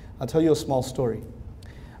place. I'll tell you a small story.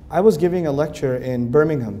 I was giving a lecture in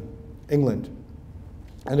Birmingham, England.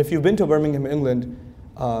 And if you've been to Birmingham, England,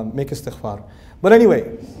 make istighfar. But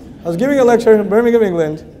anyway, I was giving a lecture in Birmingham,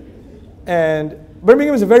 England, and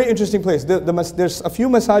Birmingham is a very interesting place. There's a few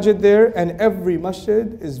masajid there, and every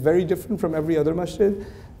masjid is very different from every other masjid.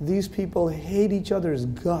 These people hate each other's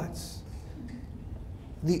guts.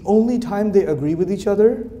 The only time they agree with each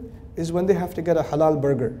other is when they have to get a halal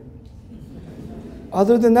burger.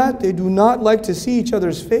 Other than that, they do not like to see each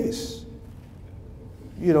other's face.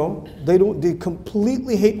 You know, they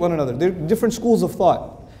completely hate one another. They're different schools of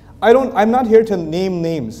thought. I'm not here to name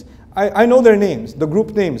names. I know their names, the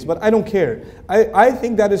group names, but I don't care. I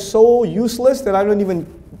think that is so useless that I don't even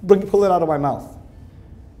pull it out of my mouth.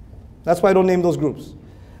 That's why I don't name those groups.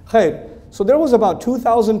 Khair. So there was about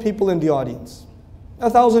 2,000 people in the audience.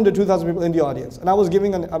 1,000 to 2,000 people in the audience. And I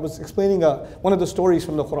was explaining one of the stories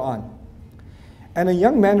from the Quran. And a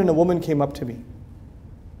young man and a woman came up to me.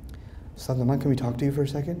 Ustad Nouman, can we talk to you for a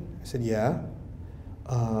second? I said, yeah.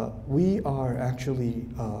 We are actually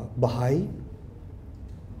Baha'i.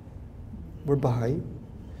 We're Baha'i. You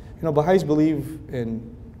know, Baha'is believe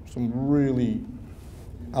in some really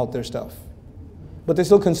out there stuff. But they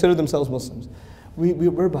still consider themselves Muslims.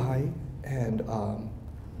 We're Baha'i, and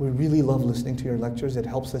we really love listening to your lectures. It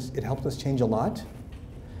helped us change a lot.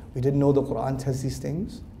 We didn't know the Quran says these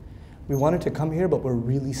things. We wanted to come here, but we're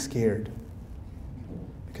really scared.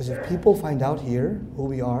 Because if people find out here who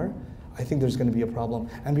we are, I think there's going to be a problem.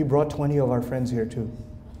 And we brought 20 of our friends here too.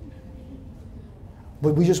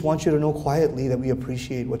 But we just want you to know quietly that we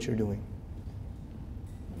appreciate what you're doing.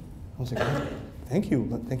 I was like, oh, thank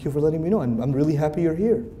you. Thank you for letting me know. And I'm really happy you're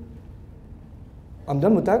here. I'm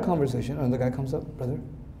done with that conversation. And the guy comes up, brother,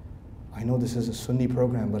 I know this is a Sunni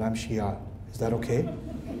program, but I'm Shia. Is that okay?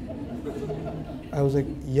 I was like,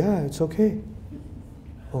 yeah, it's okay.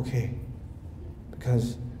 Okay.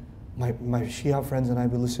 Because my Shia friends and I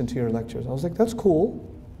will listen to your lectures. I was like, that's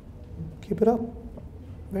cool. Keep it up.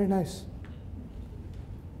 Very nice.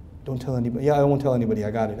 Don't tell anybody. Yeah, I won't tell anybody.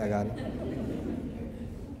 I got it.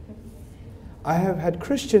 I have had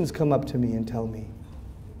Christians come up to me and tell me,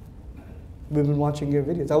 we've been watching your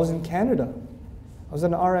videos. I was in Canada. I was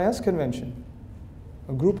at an RIS convention.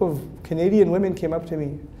 A group of Canadian women came up to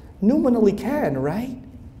me. Nouman Ali Khan, right?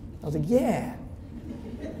 I was like, yeah.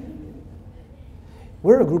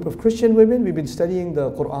 We're a group of Christian women. We've been studying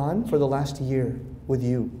the Quran for the last year with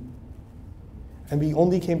you. And we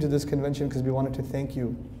only came to this convention because we wanted to thank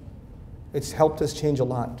you. It's helped us change a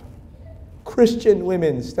lot. Christian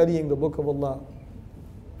women studying the Book of Allah.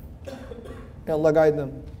 May Allah guide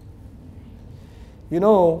them. You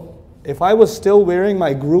know, if I was still wearing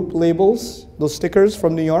my group labels, those stickers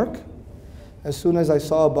from New York, as soon as I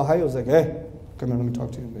saw a Baha'i, I was like, hey, come here, let me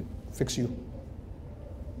talk to you, fix you.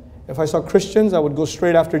 If I saw Christians, I would go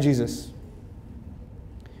straight after Jesus.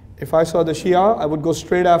 If I saw the Shia, I would go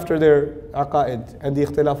straight after their aqa'id and the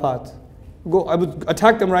ikhtilafat. I would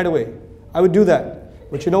attack them right away. I would do that.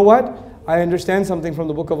 But you know what? I understand something from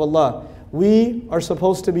the Book of Allah. We are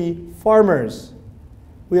supposed to be farmers.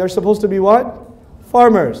 We are supposed to be what?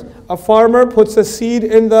 Farmers. A farmer puts a seed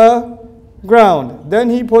in the ground. Then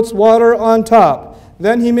he puts water on top.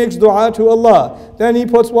 Then he makes dua to Allah. Then he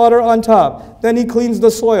puts water on top. Then he cleans the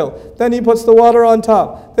soil. Then he puts the water on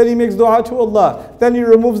top. Then he makes dua to Allah. Then he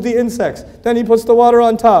removes the insects. Then he puts the water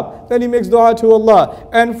on top. Then he makes dua to Allah.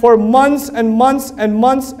 And for months and months and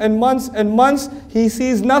months and months and months, he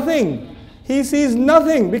sees nothing. He sees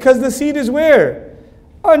nothing because the seed is where?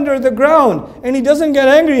 Under the ground. And he doesn't get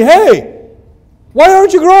angry. Hey, why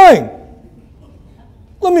aren't you growing?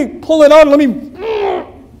 Let me pull it out.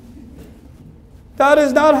 That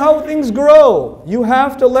is not how things grow. You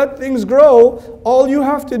have to let things grow. All you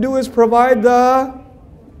have to do is provide the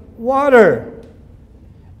water.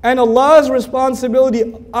 And Allah's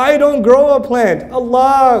responsibility, I don't grow a plant.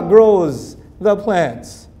 Allah grows the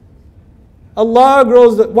plants. Allah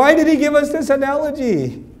grows the... Why did He give us this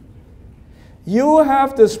analogy? You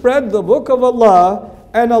have to spread the Book of Allah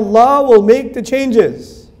and Allah will make the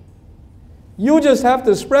changes. You just have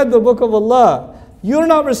to spread the Book of Allah. You're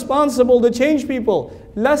not responsible to change people.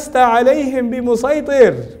 لَسْتَ عَلَيْهِمْ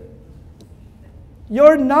بِمُسَيْطِرٍ.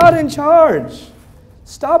 You're not in charge.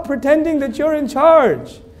 Stop pretending that you're in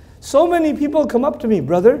charge. So many people come up to me,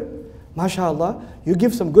 brother, mashallah, you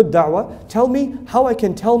give some good da'wah. Tell me how I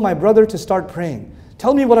can tell my brother to start praying.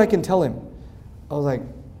 Tell me what I can tell him. I was like,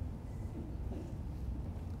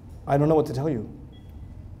 I don't know what to tell you.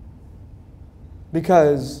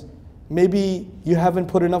 Because maybe you haven't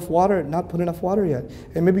put enough water, not put enough water yet.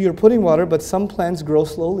 And maybe you're putting water, but some plants grow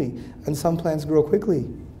slowly and some plants grow quickly.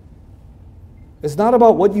 It's not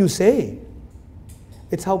about what you say.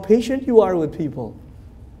 It's how patient you are with people.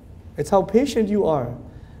 It's how patient you are.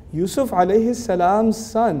 Yusuf alayhi salam's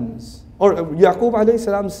sons, or Yaqub alayhi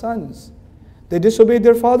salam's sons, they disobeyed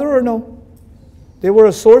their father or no? They were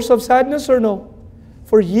a source of sadness or no?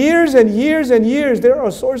 For years and years and years, they are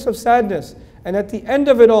a source of sadness. And at the end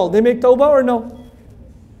of it all, they make tawbah or no?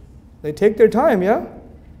 They take their time, yeah?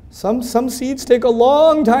 Some seeds take a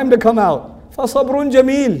long time to come out. فَصَبْرٌ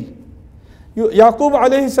جَمِيلٌ. Yaqub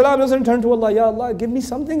alayhi salam doesn't turn to Allah, Ya Allah, give me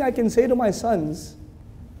something I can say to my sons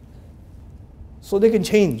so they can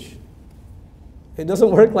change. It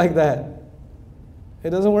doesn't work like that. It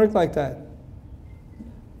doesn't work like that.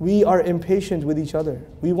 We are impatient with each other.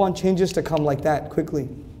 We want changes to come like that quickly.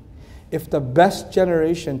 If the best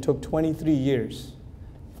generation took 23 years,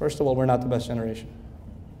 first of all, we're not the best generation.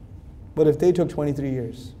 But if they took 23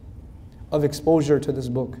 years of exposure to this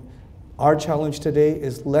book, our challenge today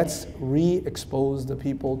is let's re-expose the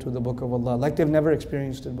people to the book of Allah like they've never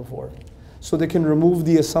experienced it before, so they can remove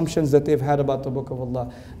the assumptions that they've had about the book of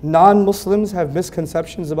Allah. Non-Muslims have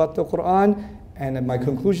misconceptions about the Quran, and my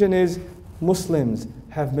conclusion is Muslims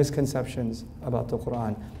have misconceptions about the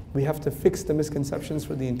Quran. We have to fix the misconceptions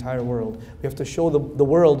for the entire world. We have to show the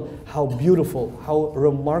world how beautiful, how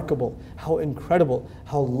remarkable, how incredible,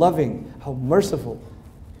 how loving, how merciful,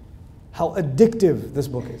 how addictive this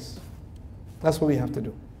book is. That's what we have to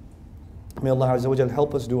do. May Allah Azza wa Jal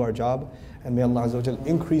help us do our job, and may Allah Azza wa Jal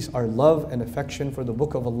increase our love and affection for the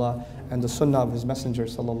book of Allah and the sunnah of His Messenger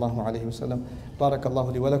sallallahu alayhi wa sallam.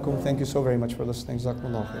 Barakallahu li wa lakum. Thank you so very much for listening.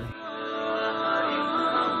 Jazakumullahu khair.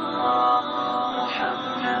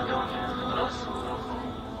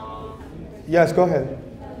 Yes, go ahead.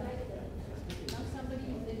 Now somebody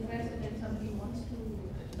is interested and somebody wants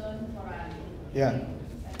to learn Quran. Yeah. And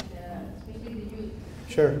especially the youth.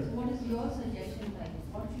 Sure. So what is your suggestion, like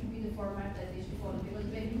what should be the format that they should follow?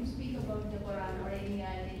 Because when you speak about the Quran or any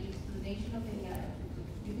ayah, the explanation of any ayah,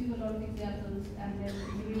 you give a lot of examples and then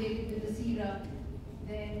you relate it with the seerah,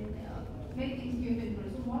 then many things you have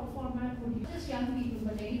input. So what format would you, not just young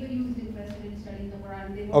people, but anybody who is interested in studying the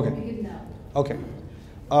Quran, they want to begin now? Okay.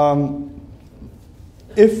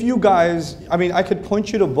 If you guys, I mean, I could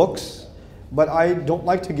point you to books, but I don't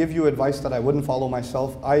like to give you advice that I wouldn't follow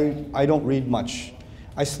myself. I don't read much.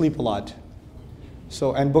 I sleep a lot.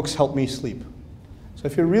 So, and books help me sleep. So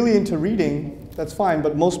if you're really into reading, that's fine,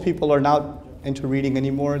 but most people are not into reading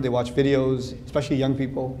anymore. They watch videos, especially young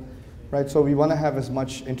people, right? So we want to have as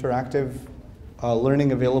much interactive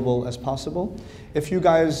learning available as possible. If you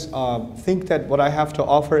guys think that what I have to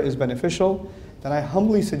offer is beneficial, then I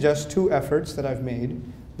humbly suggest two efforts that I've made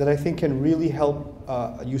that I think can really help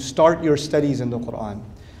you start your studies in the Quran.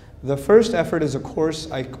 The first effort is a course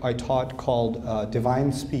I taught called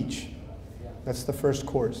Divine Speech. That's the first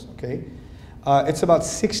course, okay? It's about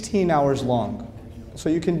 16 hours long. So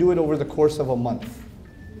you can do it over the course of a month,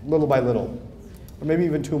 little by little, or maybe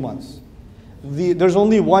even 2 months. There's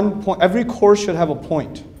only one point. Every course should have a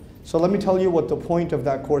point. So let me tell you what the point of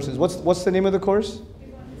that course is. What's the name of the course?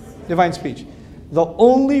 Divine Speech. The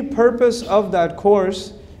only purpose of that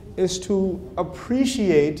course is to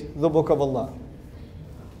appreciate the book of Allah.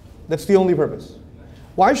 That's the only purpose.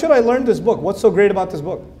 Why should I learn this book? What's so great about this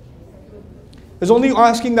book? It's only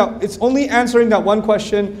answering that one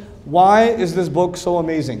question, why is this book so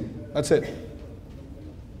amazing? That's it.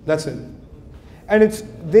 That's it. And it's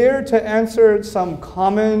there to answer some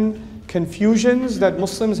common confusions that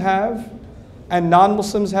Muslims have and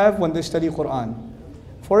non-Muslims have when they study Quran.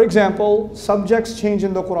 For example, subjects change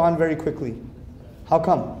in the Quran very quickly. How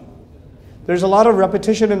come? There's a lot of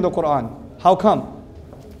repetition in the Quran. How come?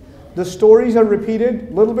 The stories are repeated,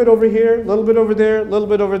 a little bit over here, a little bit over there, a little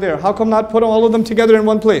bit over there. How come not put all of them together in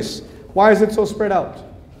one place? Why is it so spread out?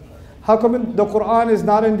 How come the Quran is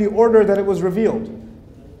not in the order that it was revealed?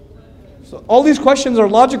 So all these questions are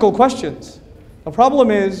logical questions. The problem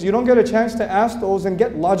is you don't get a chance to ask those and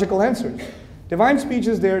get logical answers. Divine Speech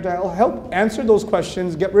is there to help answer those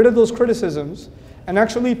questions, get rid of those criticisms, and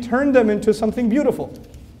actually turn them into something beautiful.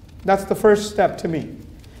 That's the first step to me.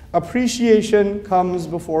 Appreciation comes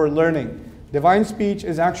before learning. Divine Speech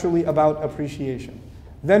is actually about appreciation.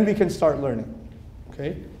 Then we can start learning.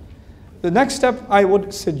 Okay? The next step I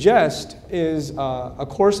would suggest is a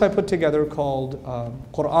course I put together called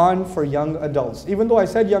Quran for Young Adults. Even though I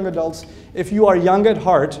said young adults, if you are young at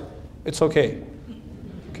heart, it's okay.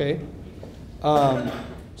 Okay?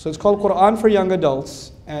 So it's called Quran for Young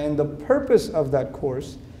Adults, and the purpose of that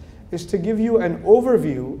course is to give you an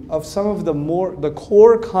overview of some of the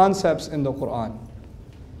core concepts in the Quran.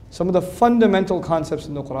 Some of the fundamental concepts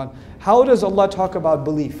in the Quran. How does Allah talk about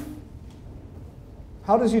belief?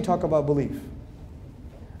 How does He talk about belief?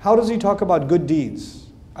 How does He talk about good deeds?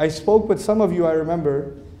 I spoke with some of you, I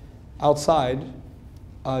remember, outside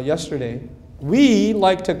yesterday. We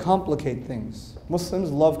like to complicate things.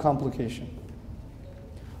 Muslims love complication.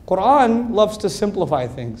 Quran loves to simplify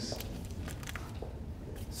things.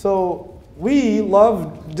 So we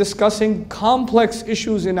love discussing complex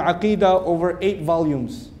issues in Aqidah over 8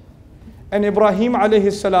 volumes. And Ibrahim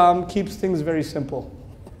alayhi salam keeps things very simple.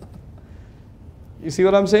 You see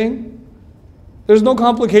what I'm saying? There's no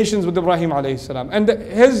complications with Ibrahim alayhi salam. And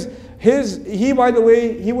he, by the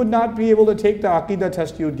way, he would not be able to take the Aqidah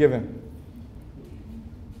test you would give him.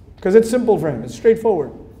 Because it's simple for him, it's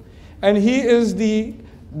straightforward. And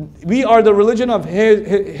we are the religion of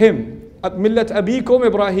him. Millat abikum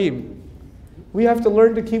Ibrahim. We have to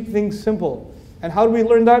learn to keep things simple. And how do we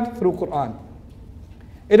learn that? Through Quran.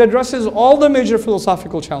 It addresses all the major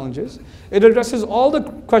philosophical challenges. It addresses all the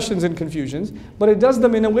questions and confusions, but it does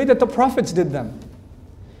them in a way that the prophets did them.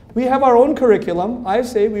 We have our own curriculum. I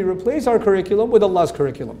say we replace our curriculum with Allah's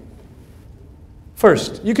curriculum.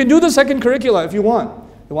 First, you can do the second curricula if you want.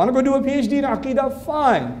 You want to go do a PhD in Aqidah?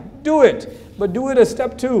 Fine, do it. But do it as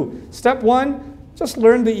step 2. Step 1, just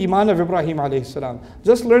learn the Iman of Ibrahim alayhi salam.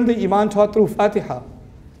 Just learn the Iman taught through Fatiha.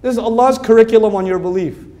 This is Allah's curriculum on your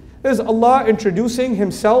belief. This is Allah introducing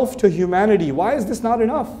Himself to humanity. Why is this not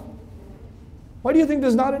enough? Why do you think this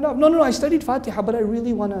is not enough? No, I studied Fatiha, but I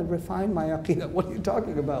really want to refine my Aqidah. What are you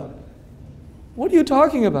talking about? What are you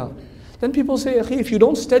talking about? Then people say, if you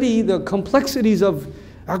don't study the complexities of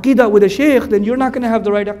Aqidah with a shaykh, then you're not going to have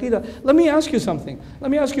the right Aqidah. Let me ask you something.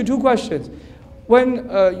 Let me ask you 2 questions. When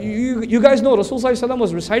you guys know Rasulullah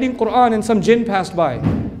was reciting Quran and some jinn passed by.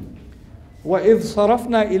 وَإِذْ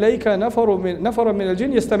صَرَفْنَا إِلَيْكَ نَفَرًا مِنَ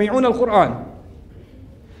الْجِنِّ يَسْتَمِعُونَ الْقُرْآنِ.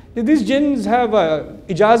 Did these jinns have a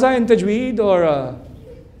ijazah in tajweed or a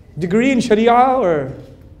degree in sharia, or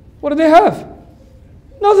what did they have?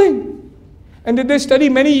 Nothing. And did they study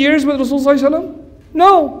many years with Rasulullah?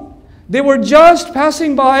 No. They were just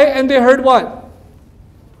passing by and they heard what?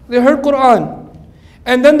 They heard Quran.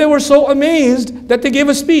 And then they were so amazed that they gave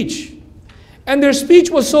a speech. And their speech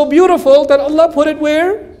was so beautiful that Allah put it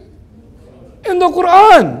where? In the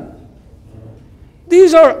Quran.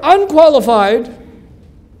 These are unqualified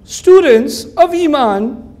students of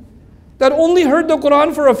Iman that only heard the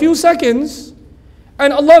Quran for a few seconds,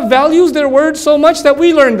 and Allah values their words so much that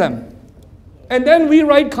we learn them. And then we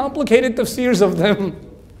write complicated tafsirs of them.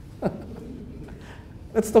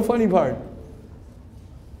 That's the funny part.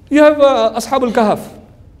 You have Ashab al-Kahf.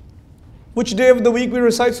 Which day of the week we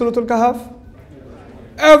recite Surah al-Kahf?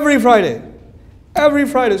 Every Friday. Every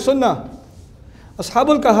Friday. Sunnah. Ashab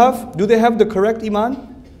al-Kahf, do they have the correct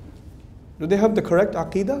Iman? Do they have the correct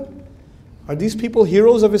Aqidah? Are these people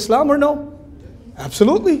heroes of Islam or no?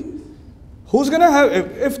 Absolutely. Who's going to have,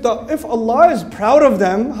 if Allah is proud of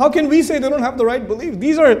them, how can we say they don't have the right belief?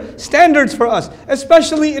 These are standards for us.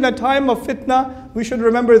 Especially in a time of fitna, we should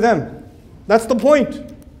remember them. That's the point.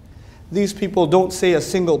 These people don't say a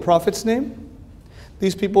single prophet's name.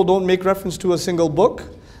 These people don't make reference to a single book.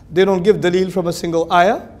 They don't give dalil from a single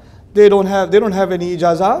ayah. They don't have any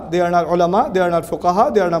ijazat. They are not ulama. They are not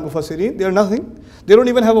fuqaha. They are not mufassirin. They are nothing. They don't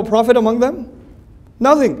even have a prophet among them.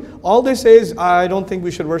 Nothing. All they say is, I don't think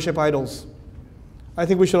we should worship idols. I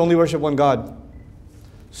think we should only worship one God.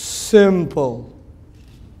 Simple.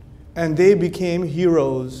 And they became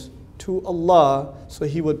heroes to Allah, so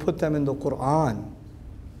He would put them in the Quran.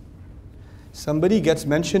 Somebody gets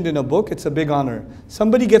mentioned in a book, it's a big honor.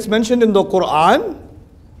 Somebody gets mentioned in the Quran,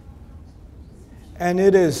 and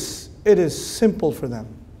it is simple for them.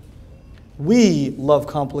 We love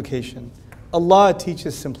complication. Allah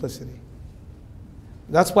teaches simplicity.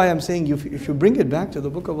 That's why I'm saying if you bring it back to the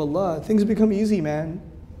book of Allah, things become easy, man.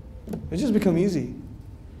 They just become easy.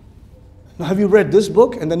 Now, have you read this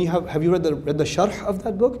book? And then have you read the sharh of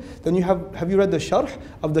that book? Then have you read the sharh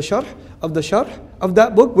of the sharh of the sharh of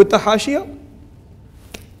that book with the hashiyah?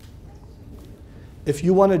 If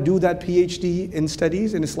you want to do that PhD in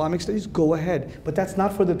studies, in Islamic studies, go ahead. But that's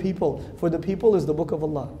not for the people. For the people is the book of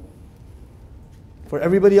Allah. For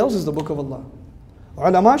everybody else is the book of Allah.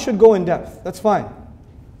 Ulama should go in depth. That's fine.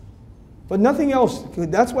 But nothing else.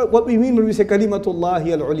 That's what we mean when we say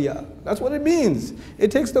kalimatullahi al-ulya. That's what it means.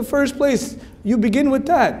 It takes the first place. You begin with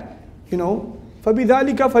that. You know,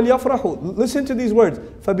 فَبِذَلِكَ فَلْيَفْرَحُوا. Listen to these words.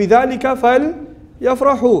 فَبِذَلِكَ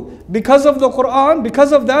فَلْيَفْرَحُوا. Because of the Quran,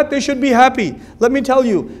 because of that, they should be happy. Let me tell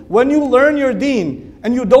you, when you learn your deen,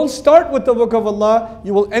 and you don't start with the book of Allah,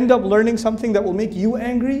 you will end up learning something that will make you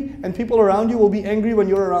angry, and people around you will be angry when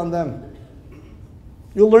you're around them.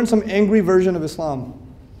 You'll learn some angry version of Islam.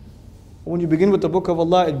 When you begin with the book of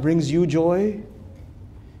Allah, it brings you joy,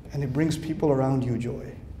 and it brings people around you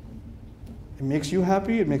joy. It makes you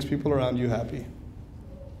happy, it makes people around you happy.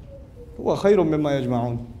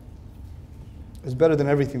 It's better than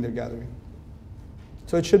everything they're gathering.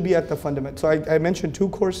 So it should be at the fundament. So I mentioned 2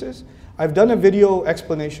 courses. I've done a video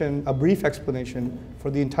explanation, a brief explanation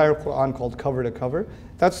for the entire Quran called Cover to Cover.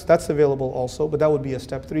 That's available also, but that would be a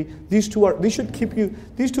step 3. These two should keep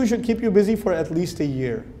you busy for at least a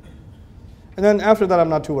year. And then after that, I'm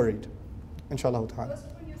not too worried. Inshallah ta'ala. First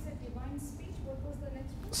one you said divine speech. What was the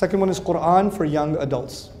next one? Second one is Quran for young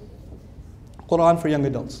adults. Quran for young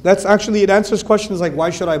adults. That's actually, it answers questions like, why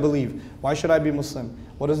should I believe? Why should I be Muslim?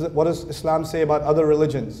 What does Islam say about other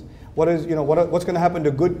religions? What's going to happen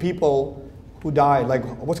to good people who die? Like,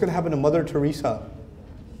 what's going to happen to Mother Teresa?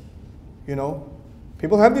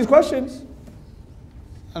 People have these questions.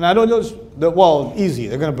 And I don't know, easy,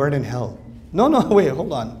 they're going to burn in hell. No, wait,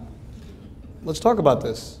 hold on. Let's talk about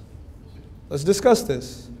this. Let's discuss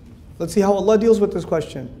this. Let's see how Allah deals with this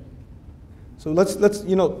question. So let's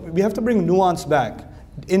we have to bring nuance back,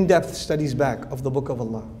 in-depth studies back of the book of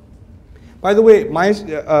Allah. By the way,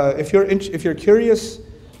 if you're curious,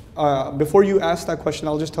 before you ask that question,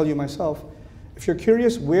 I'll just tell you myself. If you're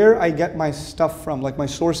curious where I get my stuff from, like my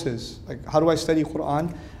sources, like how do I study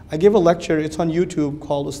Quran, I give a lecture, it's on YouTube,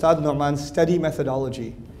 called Ustad Nouman's Study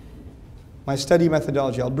Methodology. My study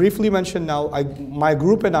methodology. I'll briefly mention now, my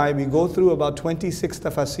group and I, we go through about 26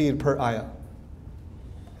 tafasir per ayah.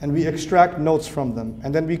 And we extract notes from them.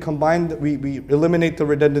 And then we combine, we eliminate the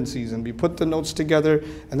redundancies, and we put the notes together,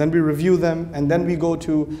 and then we review them, and then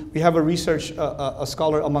we have a research, a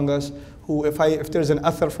scholar among us, who if there's an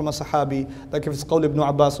athar from a sahabi, like if it's Qawl ibn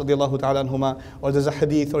Abbas radiallahu ta'ala anhuma, or there's a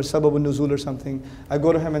hadith or sabab al-nuzul or something, I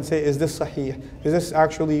go to him and say, is this sahih? Is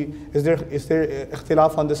there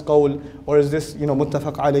ikhtilaf on this qawl, or is this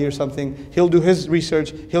muttafaq alayh or something? He'll do his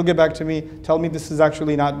research, he'll get back to me, tell me this is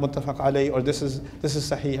actually not muttafaq alayh, or this is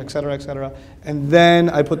sahih, etc., etc. And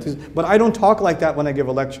then I put this, but I don't talk like that when I give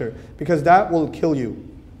a lecture, because that will kill you.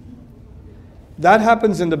 That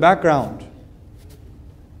happens in the background.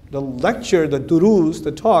 The lecture, the durus,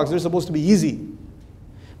 the talks, they're supposed to be easy.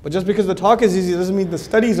 But just because the talk is easy doesn't mean the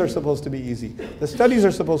studies are supposed to be easy. The studies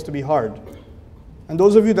are supposed to be hard. And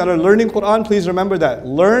those of you that are learning Quran, please remember that.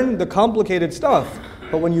 Learn the complicated stuff.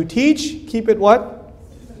 But when you teach, keep it what?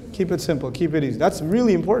 Keep it simple, keep it easy. That's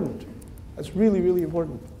really important. That's really, really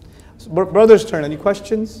important. So, brother's turn. Any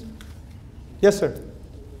questions? Yes, sir.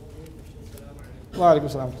 Wa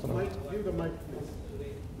alaikum salam. Give the mic.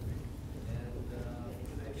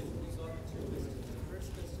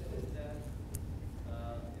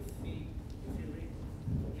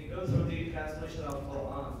 From the translation of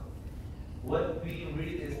Quran, what we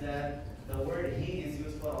read is that the word he is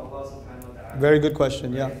used for Allah subhanahu wa ta'ala. Very good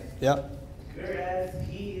question, yeah. Yeah. Whereas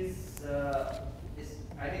he is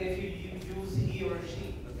if you use he or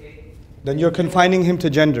she, okay? Then you're confining him to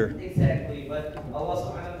gender. Exactly, but Allah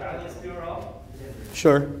subhanahu wa ta'ala is pure of gender.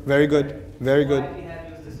 Sure, very good, very good. Why we have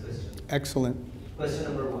used this question? Excellent. Question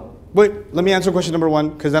number 1. Wait, let me answer question number 1,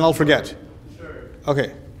 because then I'll forget. Sure.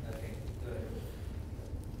 Okay. Okay, good.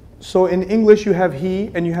 So in English you have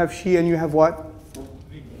he, and you have she, and you have what?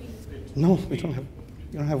 No, we don't have.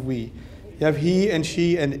 You don't have we. You have he and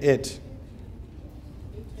she and it.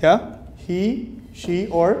 Yeah? He, she,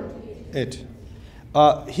 or it.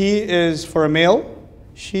 He is for a male.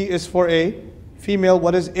 She is for a female.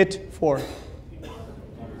 What is it for?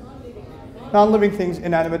 Non-living things,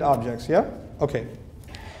 inanimate objects. Yeah? Okay.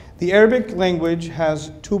 The Arabic language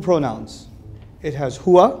has 2 pronouns. It has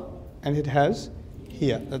huwa and it has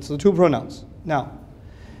hiya. That's the 2 pronouns. Now,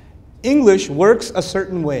 English works a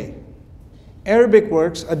certain way. Arabic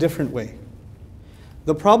works a different way.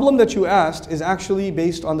 The problem that you asked is actually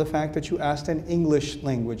based on the fact that you asked an English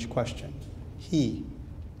language question. He,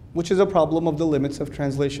 which is a problem of the limits of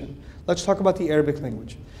translation. Let's talk about the Arabic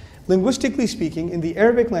language. Linguistically speaking, in the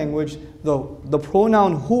Arabic language, the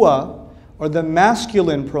pronoun huwa, or the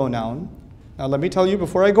masculine pronoun, now let me tell you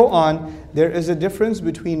before I go on, there is a difference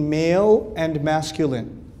between male and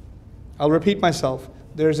masculine. I'll repeat myself.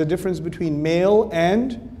 There is a difference between male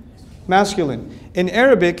and masculine. In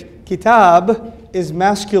Arabic, kitab is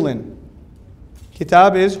masculine.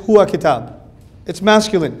 Kitab is huwa kitab. It's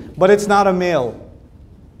masculine, but it's not a male.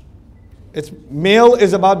 Male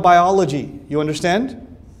is about biology. You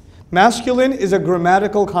understand? Masculine is a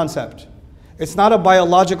grammatical concept. It's not a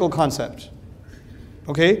biological concept.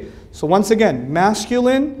 Okay? So once again,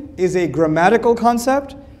 masculine is a grammatical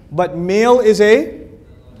concept, but male is a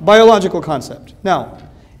biological concept. Now,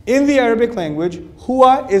 in the Arabic language,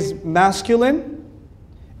 huwa is masculine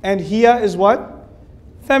and hiya is what?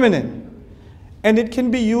 Feminine. And it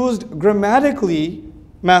can be used grammatically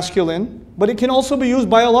masculine, but it can also be used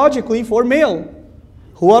biologically for male.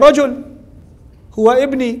 Huwa rajul, huwa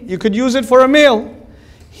ibni. You could use it for a male.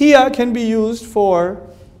 Hiya can be used for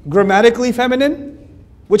grammatically feminine,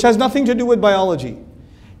 which has nothing to do with biology.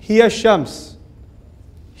 Hiya shams.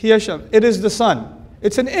 Hiya shams. It is the sun.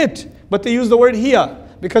 It's an it, but they use the word hiya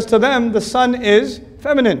because to them the sun is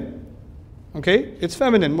feminine. Okay? It's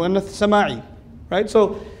feminine. Muannath sama'i. Right?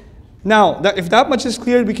 So now, if that much is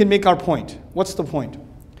clear, we can make our point. What's the point?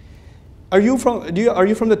 Are you from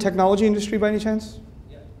the technology industry by any chance?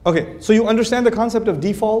 Yeah. Okay, so you understand the concept of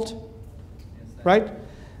default? Right?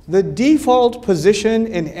 The default position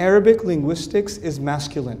in Arabic linguistics is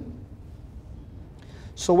masculine.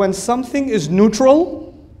 So when something is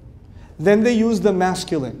neutral, then they use the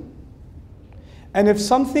masculine. And if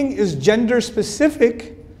something is gender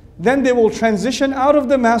specific, then they will transition out of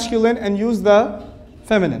the masculine and use the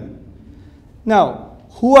feminine. Now,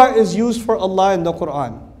 huwa is used for Allah in the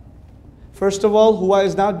Quran. First of all, huwa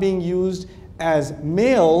is not being used as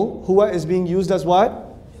male, huwa is being used as what?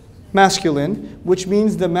 Masculine, which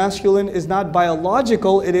means the masculine is not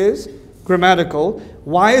biological, it is grammatical.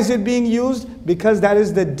 Why is it being used? Because that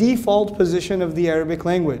is the default position of the Arabic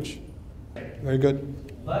language. Very good.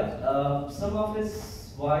 But some of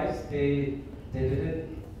his wives, they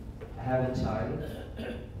didn't have a child.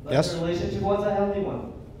 But Yes. the relationship was a healthy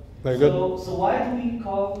one. Very good. So why do we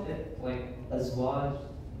call it like azwaj?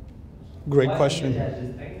 Great Why do we question. attach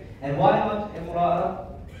this thing? And why not imra'a?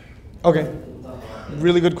 Okay,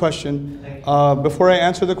 really good question. Before I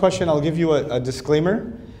answer the question, I'll give you a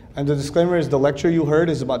disclaimer. And the disclaimer is the lecture you heard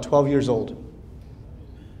is about 12 years old.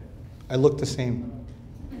 I look the same.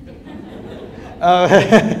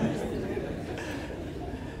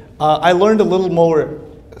 I learned a little more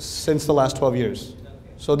since the last 12 years.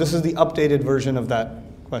 So this is the updated version of that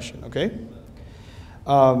question, okay?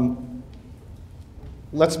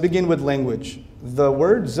 Let's begin with language. The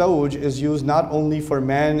word zawj is used not only for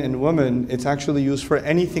man and woman, it's actually used for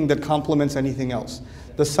anything that complements anything else.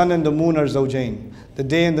 The sun and the moon are zawjain. The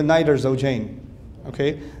day and the night are zawjain.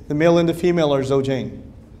 Okay? The male and the female are zawjain.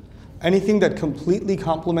 Anything that completely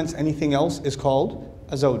complements anything else is called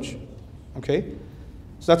a zawj. Okay?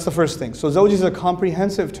 So that's the first thing. So zawj is a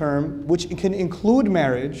comprehensive term which can include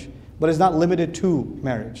marriage, but is not limited to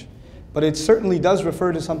marriage. But it certainly does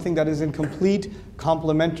refer to something that is in complete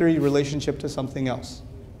complementary relationship to something else.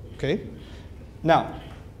 Okay? Now,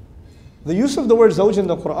 the use of the word zawj in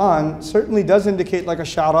the Quran certainly does indicate, like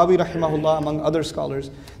Ash-Sha'rabi rahimahullah among other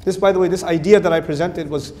scholars. This, by the way, this idea that I presented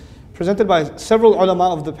was presented by several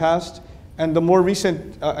ulama of the past, and the more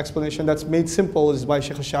recent explanation that's made simple is by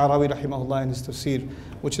Shaykh Ash-Sha'rabi rahimahullah in his tafsir,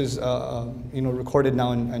 which is recorded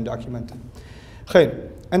now and documented. Khair.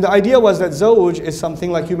 And the idea was that zawj is something,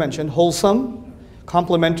 like you mentioned, wholesome,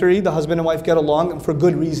 complementary, the husband and wife get along and for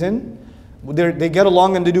good reason. They get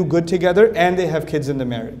along and they do good together, and they have kids in the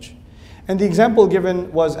marriage. And the example given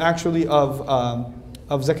was actually of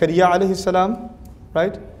Zakaria alayhi salam,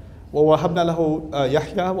 right? وَوَهَبْنَا لَهُ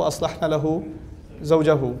يَحْيَى وَأَصْلَحْنَا لَهُ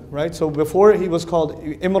زَوْجَهُ, right? So before he was called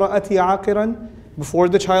imra'ati aqiran, before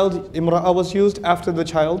the child, imra'a was used, after the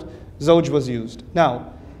child, zawj was used.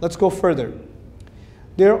 Now, let's go further.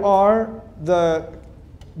 There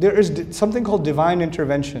is something called divine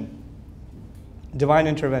intervention. Divine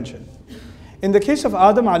intervention. In the case of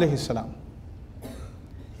Adam alayhi salam,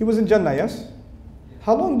 he was in Jannah, yes?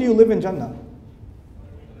 How long do you live in Jannah?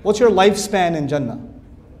 What's your lifespan in Jannah?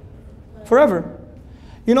 Forever.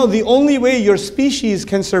 You know, the only way your species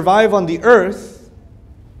can survive on the earth,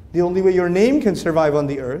 the only way your name can survive on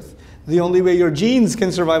the earth, the only way your genes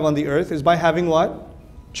can survive on the earth is by having what?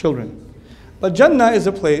 Children. But Jannah is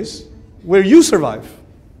a place where you survive.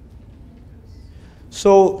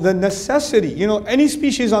 So the necessity, any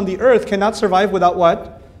species on the earth cannot survive without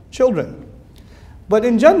what? Children. But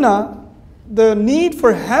in Jannah, the need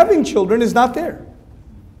for having children is not there.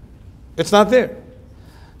 It's not there.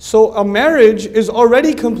 So a marriage is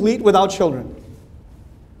already complete without children.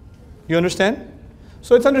 You understand?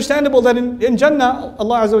 So it's understandable that in Jannah,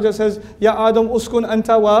 Allah Azza wa Jalla says, Ya Adam uskun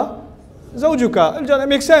anta wa zawjuka. It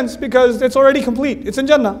makes sense because it's already complete. It's in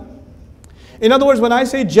Jannah. In other words, when I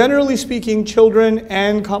say generally speaking, children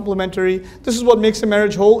and complementary, this is what makes a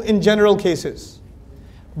marriage whole in general cases.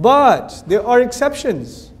 But there are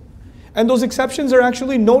exceptions. And those exceptions are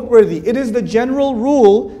actually noteworthy. It is the general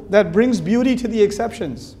rule that brings beauty to the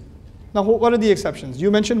exceptions. Now, what are the exceptions?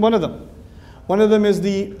 You mentioned one of them. One of them is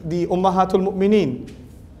the Ummahatul Mu'mineen,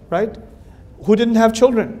 right? Who didn't have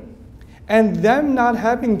children. And them not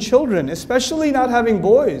having children, especially not having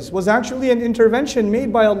boys, was actually an intervention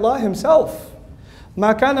made by Allah Himself.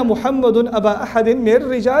 مَا كَانَ مُحَمَّدٌ أَبَا أَحَدٍ مِّن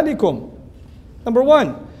رِجَالِكُمْ. Number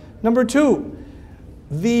one. Number two,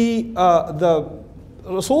 the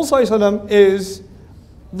Rasul ﷺ is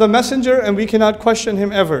the messenger and we cannot question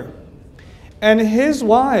him ever. And his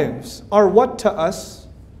wives are what to us?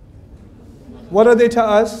 What are they to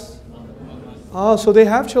us? Ah, so they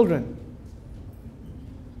have children.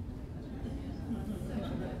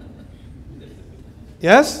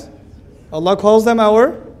 Yes? Allah calls them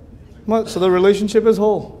our, so the relationship is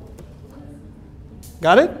whole.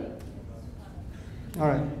 Got it? All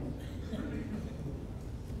right.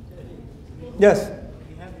 Yes?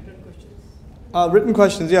 We have written questions. Written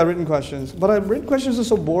questions, yeah, written questions. But written questions are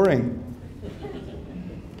so boring.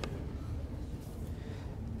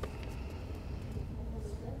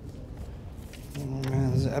 Oh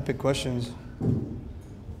man, these are epic questions.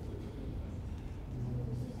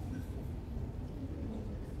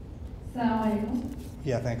 Assalamu alaikum.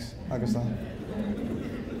 Yeah, thanks. Pakistan.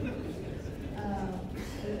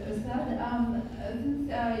 Ustad,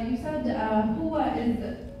 you said huwa is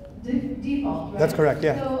default, right? That's correct,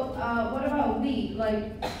 yeah. So what about we?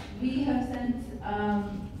 Like, we have sent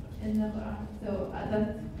in the Quran. So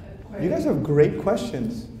that's You guys have great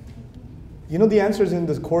questions. You know the answers in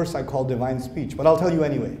this course I call Divine Speech, but I'll tell you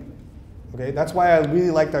anyway. Okay, that's why I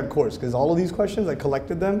really like that course, because all of these questions, I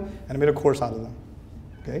collected them and I made a course out of them.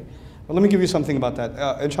 Okay, but let me give you something about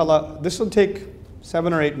that. Inshallah, this will take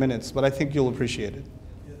 7 or 8 minutes, but I think you'll appreciate it.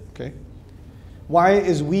 Okay, why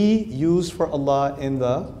is we used for Allah in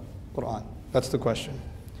the Quran? That's the question.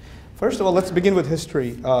 First of all, let's begin with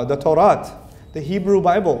history. The Torah, the Hebrew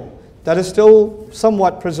Bible, that is still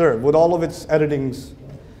somewhat preserved with all of its editings,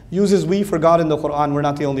 uses we for God in the Quran. We're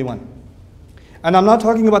not the only one. And I'm not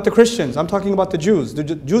talking about the Christians, I'm talking about the Jews. Do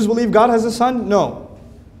Jews believe God has a son? No.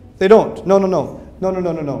 They don't. No.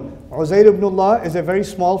 Uzair ibn Allah is a very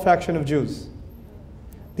small fraction of Jews.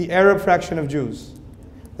 The Arab fraction of Jews.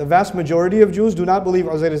 The vast majority of Jews do not believe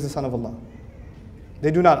Uzair is the son of Allah. They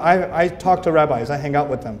do not. I talk to rabbis, I hang out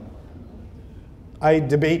with them. I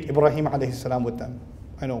debate Ibrahim alayhi salam with them.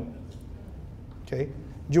 I know. Okay.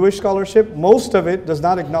 Jewish scholarship, most of it does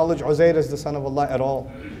not acknowledge Uzair as the son of Allah at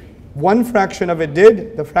all. One fraction of it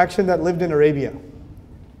did, the fraction that lived in Arabia.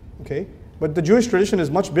 Okay? But the Jewish tradition is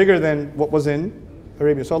much bigger than what was in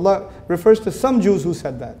Arabia. So Allah refers to some Jews who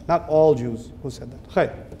said that, not all Jews who said that.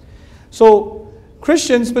 Okay. So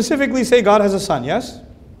Christians specifically say God has a son, yes?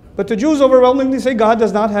 But the Jews overwhelmingly say God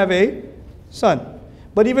does not have a son.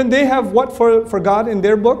 But even they have what for God in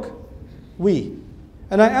their book? We.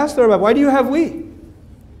 And I asked the rabbi, why do you have we?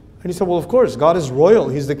 And he said, well, of course, God is royal.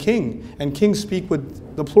 He's the king. And kings speak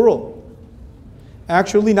with the plural.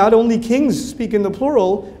 Actually, not only kings speak in the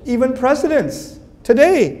plural, even presidents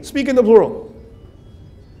today speak in the plural.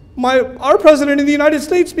 Our president in the United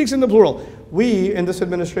States speaks in the plural. We in this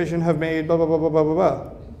administration have made blah, blah, blah, blah, blah, blah,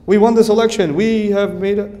 blah. We won this election. We have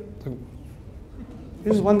made a...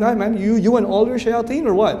 Here's one guy, man. You and all your shayateen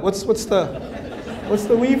or what? What's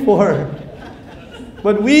the we for?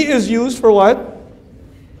 But we is used for what?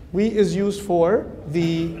 We is used for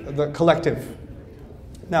the collective.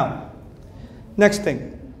 Now, next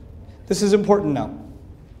thing. This is important now.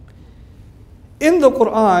 In the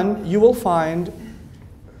Quran, you will find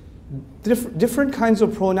different kinds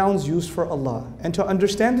of pronouns used for Allah. And to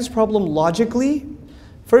understand this problem logically,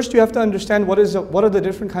 first you have to understand what are the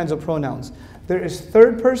different kinds of pronouns. There is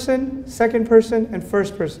third person, second person, and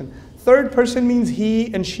first person. Third person means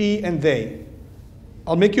he and she and they.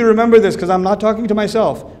 I'll make you remember this because I'm not talking to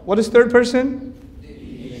myself. What is third person?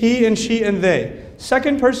 He and she and they.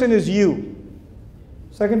 Second person is you.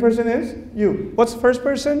 Second person is you. What's first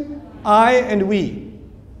person? I and we.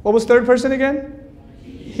 What was third person again?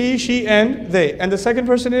 He, she, and they. And the second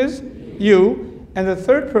person is you. And the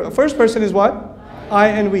first person is what? I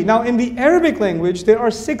and we. Now in the Arabic language, there are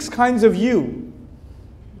 6 kinds of you.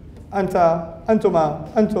 Anta,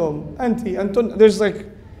 antuma, antum, anti, antun. There's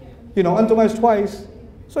antuma is twice.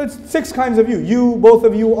 So it's 6 kinds of you. You, both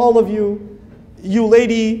of you, all of you. You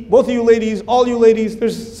lady, both of you ladies, all you ladies.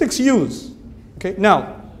 There's 6 yous. Okay,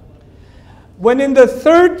 now, when in the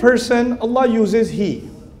third person, Allah uses he.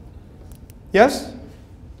 Yes?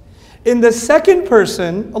 In the second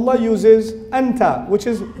person, Allah uses anta, which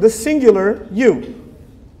is the singular you.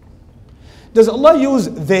 Does Allah use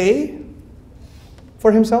they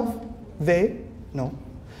for himself? They? No.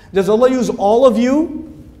 Does Allah use all of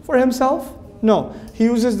you for himself? No. He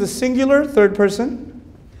uses the singular third person,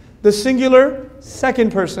 the singular,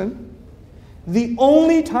 second person. The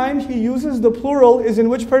only time he uses the plural is in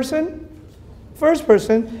which person? First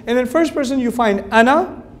person. And in first person you find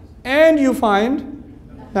ana and you find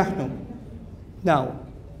nahnu. Now,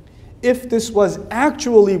 if this was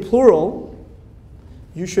actually plural,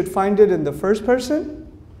 you should find it in the first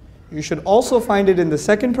person, you should also find it in the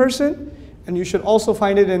second person, and you should also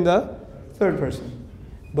find it in the third person.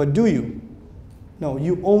 But do you? No,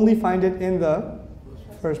 you only find it in the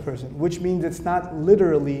first person, which means it's not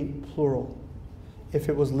literally plural. If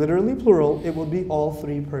it was literally plural, it would be all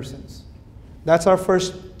three persons. That's our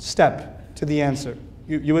first step to the answer.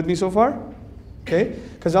 You with me so far? Okay?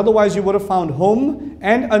 Because otherwise you would have found hum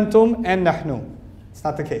and antum and nahnu. It's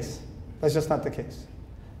not the case. That's just not the case.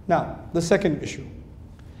 Now, the second issue.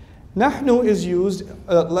 Nahnu is used,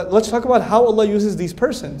 let's talk about how Allah uses these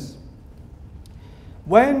persons.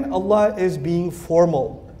 When Allah is being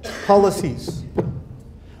formal, policies,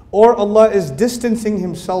 or Allah is distancing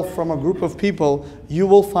Himself from a group of people, you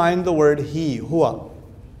will find the word He, huwa,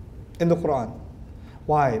 in the Quran.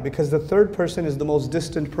 Why? Because the third person is the most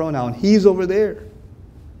distant pronoun. He's over there.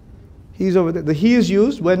 He's over there. The He is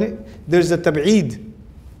used when there's a tab'id.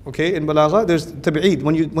 Okay, in balagha, there's tab'id.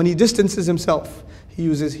 When he distances himself, he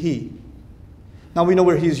uses he. Now we know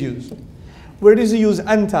where he's used. Where does he use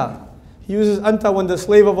anta? He uses anta when the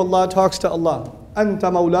slave of Allah talks to Allah. Anta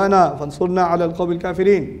maulana fansurna ala al-qawmi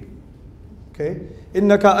al-kafirin. Okay?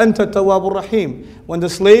 Innaka anta tawwabur rahim. When the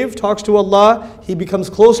slave talks to Allah, he becomes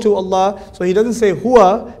close to Allah. So he doesn't say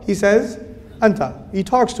huwa, he says anta. He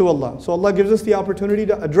talks to Allah. So Allah gives us the opportunity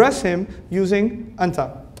to address him using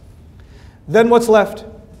anta. Then what's left?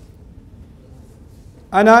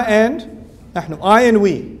 Ana and nahnu. I and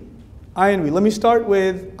we. I and we. Let me start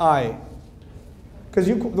with I. Because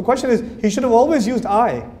the question is, he should have always used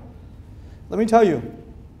I. Let me tell you.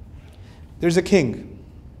 There's a king.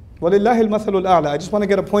 وَلِلَّهِ الْمَثَلُ الْأَعْلَى. I just want to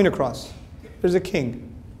get a point across. There's a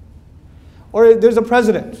king. Or there's a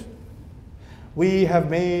president. We have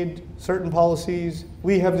made certain policies.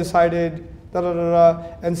 We have decided,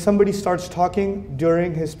 and somebody starts talking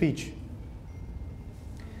during his speech.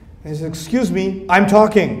 And he says, excuse me, I'm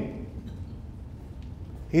talking.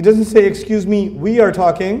 He doesn't say, excuse me, we are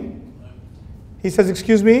talking. He says,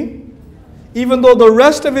 excuse me. Even though the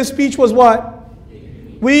rest of his speech was what?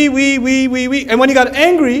 We. And when he got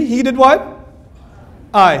angry, he did what?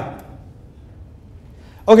 I.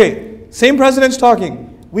 Okay, same president's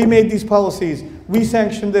talking. We made these policies. We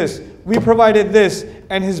sanctioned this. We provided this.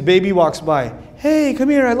 And his baby walks by. Hey, come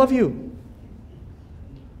here, I love you.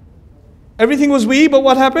 Everything was we, but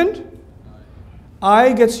what happened?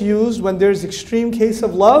 I gets used when there's extreme case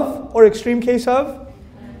of love or extreme case of?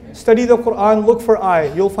 Study the Quran, look for I.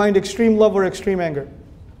 You'll find extreme love or extreme anger.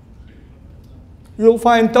 You'll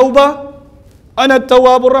find tawbah. Ana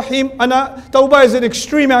tawwabur rahim. Ana tawbah is an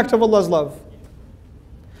extreme act of Allah's love.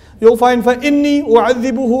 You'll find فَإِنِّي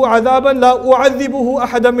أُعَذِّبُهُ عَذَابًا لَا أُعَذِّبُهُ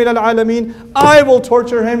أَحَدًا مِنَ الْعَالَمِينَ. I will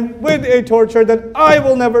torture him with a torture that I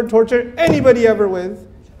will never torture anybody ever with.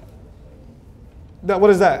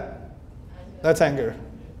 What is that? That's anger.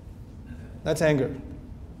 That's anger.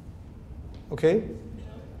 Okay?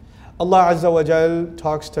 Allah Azza wa Jal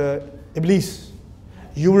talks to Iblis.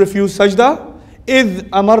 You refuse sajda? إِذْ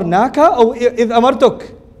أَمَرْنَاكَ أو إِذْ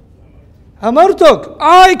أَمَرْتُكَ? أَمَرْتُكَ.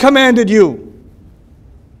 I commanded you.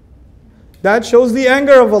 That shows the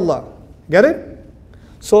anger of Allah. Get it?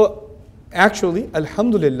 So, actually,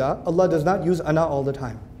 alhamdulillah, Allah does not use ana all the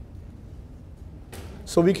time.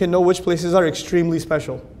 So we can know which places are extremely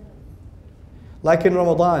special. Like in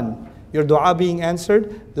Ramadan, your dua being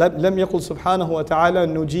answered, لم يقل سبحانه وتعالى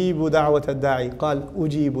نجيب دعوة الداعي قال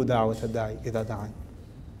أجيب دعوة الداعي إذا دعاني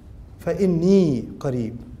فإني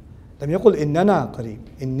قريب لم يقل إننا قريب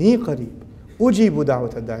إني قريب أجيب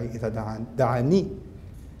دعوة الداعي إذا دعاني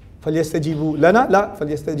فليستجيبوا لنا لا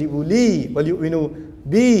فليستجيبوا لي وليؤمنوا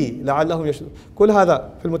بي لعلهم يشهدون. كل هذا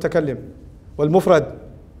في المتكلم والمفرد.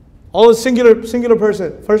 All singular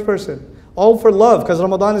person, first person. All for love, because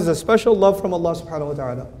Ramadan is a special love from Allah subhanahu wa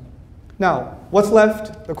ta'ala. Now, what's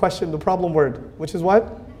left? The question, the problem word, which is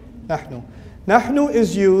what? Nahnu. Nahnu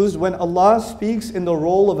is used when Allah speaks in the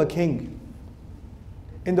role of a king,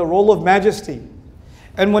 in the role of majesty.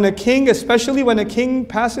 And when a king, especially when a king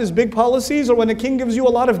passes big policies or when a king gives you a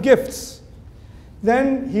lot of gifts,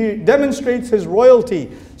 then he demonstrates his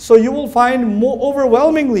royalty. So you will find more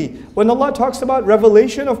overwhelmingly, when Allah talks about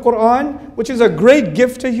revelation of Quran, which is a great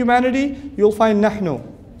gift to humanity, you'll find nahnu.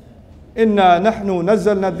 Inna nahnu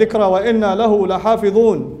nazzalna dhikra wa inna lahu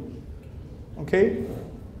lahafidhun. Okay?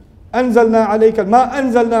 Anzalna alayka, ma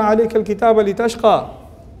anzalna alayka al-kitaba litashqa.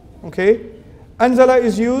 Okay? Anzala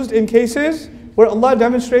is used in cases where Allah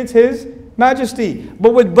demonstrates His majesty.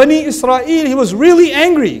 But with Bani Israel, He was really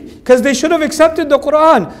angry because they should have accepted the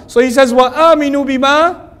Quran. So He says, وَآمِنُوا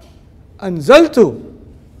بِمَا أَنزَلْتُ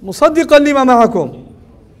مُصَدِّقًا لِمَا مَعَكُمْ.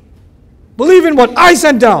 Believe in what I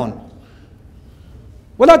sent down.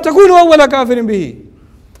 وَلَا تَكُونُوا أَوَّلَ كَافِرٍ بِهِ.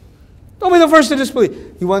 Don't be the first to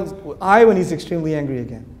disbelieve. He wants I when He's extremely angry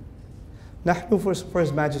again. Nahnu for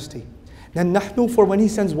His majesty. Then nahnu for when He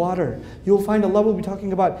sends water. You'll find Allah will be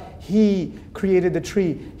talking about He created the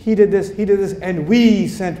tree. He did this, and we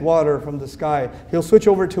sent water from the sky. He'll switch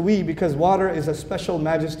over to we because water is a special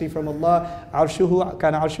majesty from Allah. Arshuhu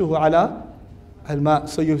kana arshuhu ala al-ma.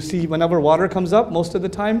 So you see whenever water comes up, most of the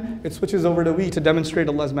time, it switches over to we to demonstrate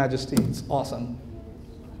Allah's majesty. It's awesome.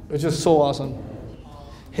 It's just so awesome.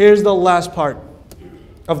 Here's the last part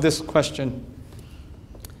of this question.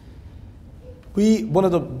 One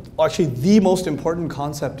of the most important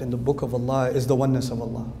concept in the book of Allah is the oneness of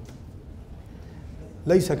Allah.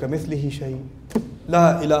 لَيْسَ كَمِثْلِهِ شَيْءٍ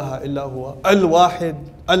لَا إِلَهَ إِلَّا هُوَ الْوَاحِدُ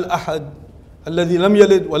الْأَحَدُ الَّذِي لَمْ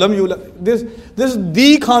يَلِدْ وَلَمْ يُولَدْ. This is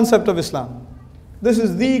the concept of Islam. This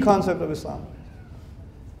is the concept of Islam.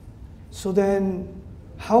 So then,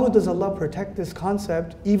 how does Allah protect this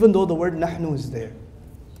concept even though the word nahnu is there?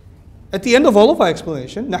 At the end of all of our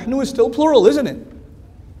explanation, nahnu is still plural, isn't it?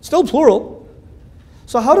 Still plural.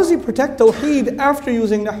 So how does He protect Tawheed after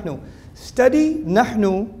using nahnu? Study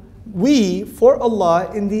nahnu, we, for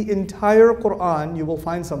Allah in the entire Quran, you will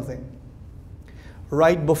find something.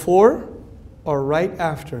 Right before or right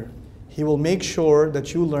after, He will make sure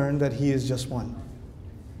that you learn that He is just one.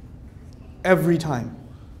 Every time.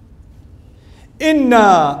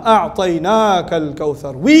 Inna a'tainaka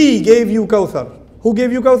al-kawthar. We gave you Kawthar. Who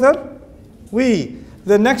gave you Kawthar? We.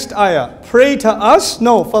 The next ayah. Pray to us?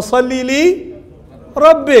 No. فَصَلِّ لِي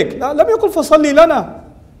رَبِّكَ. لم يقل فَصَلِّ لَنَا.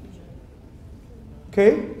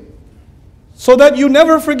 Okay? So that you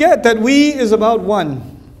never forget that we is about one.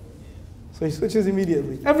 So He switches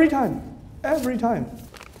immediately. Every time. Every time.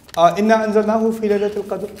 إِنَّا أَنزَلْنَاهُ فِي لَيْلَةِ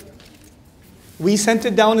الْقَدْرِ. We sent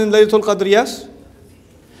it down in Laylatul Qadr, yes?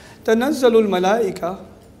 تنزل الملائكة.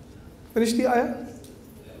 Finish the ayah.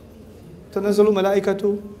 تنزل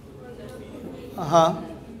الملائكة.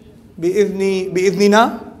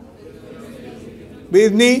 بإذننا.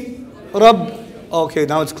 بإذن رب. Okay,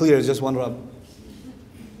 now it's clear. It's just one Rabb.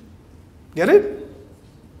 Get it?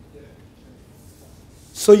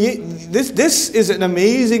 So this is an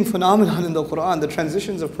amazing phenomenon in the Quran. The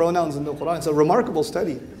transitions of pronouns in the Quran. It's a remarkable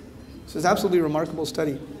study. This is absolutely a remarkable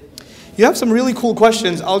study. You have some really cool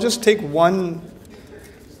questions. I'll just take one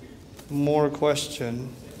more question.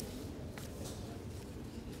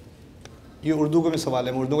 ये उर्दू का मैं सवाल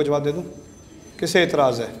है, मैं उर्दू का जवाब दे दूँ? किसे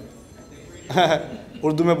एतराज़ है?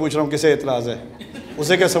 उर्दू में पूछ रहा हूँ किसे एतराज़ है?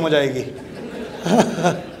 उसे क्या समझ आएगी?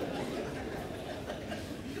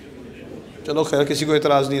 चलो खैर किसी को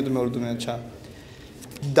एतराज़ नहीं है तो मैं उर्दू में अच्छा।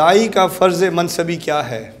 दाई का फ़र्ज़ मनसबी क्या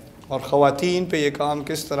है और ख़वातीन पे ये काम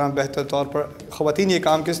किस तरह बेहतर तौर पर ख़वातीन ये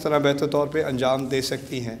काम किस तरह बेहतर तौर पे अंजाम दे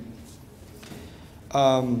सकती हैं?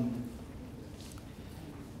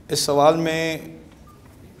 इस सवाल में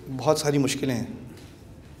बहुत सारी मुश्किलें हैं।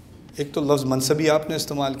 एक तो लफ्ज़ मनसबी आपने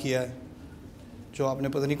इस्तेमाल किया है जो आपने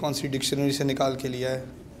पता नहीं कौन सी डिक्शनरी से निकाल के लिया है।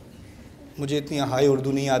 मुझे इतनी हाई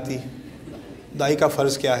उर्दू नहीं आती। दाई का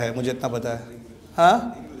फ़र्ज़ क्या है मुझे इतना पता है।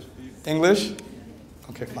 हाँ, English?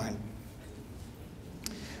 Okay, fine.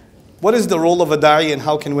 What is the role of a da'i and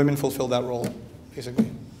how can women fulfill that role? Basically.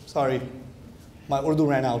 Sorry, my Urdu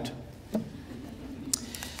ran out.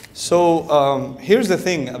 So here's the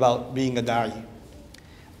thing about being a da'i.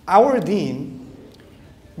 Our deen,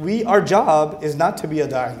 our job is not to be a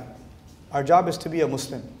da'i. Our job is to be a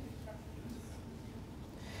Muslim.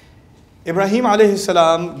 Ibrahim alayhi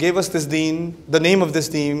salam gave us this deen, the name of this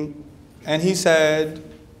deen, and he said,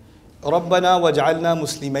 ربنا وجعلنا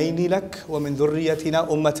مسلمين لك ومن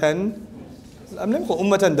ذريتنا أمة لم نقل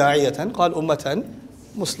أمة داعية قال أمة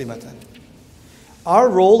مسلمة. Our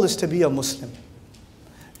role is to be a Muslim.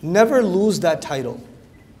 Never lose that title.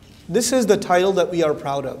 This is the title that we are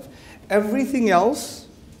proud of. Everything else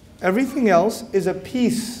is a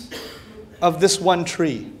piece of this one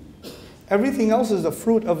tree. Everything else is the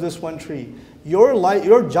fruit of this one tree.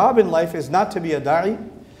 Your job in life is not to be a da'i.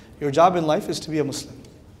 Your job in life is to be a Muslim.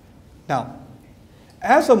 Now,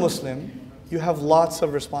 as a Muslim, you have lots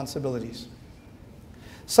of responsibilities.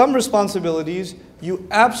 Some responsibilities you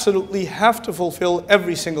absolutely have to fulfill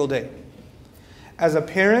every single day. As a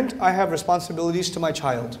parent, I have responsibilities to my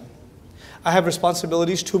child. I have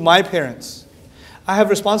responsibilities to my parents. I have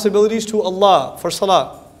responsibilities to Allah for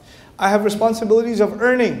salah. I have responsibilities of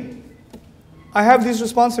earning. I have these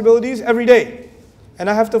responsibilities every day, and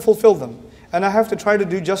I have to fulfill them. and I have to try to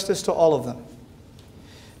do justice to all of them.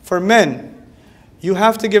 For men, you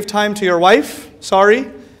have to give time to your wife,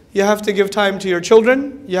 you have to give time to your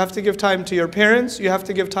children, you have to give time to your parents, you have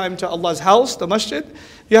to give time to Allah's house, the masjid,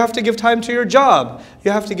 you have to give time to your job,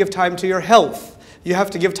 you have to give time to your health, you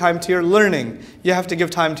have to give time to your learning, you have to give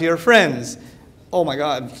time to your friends. Oh my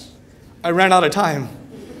God, I ran out of time.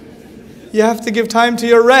 You have to give time to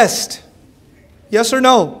your rest. Yes or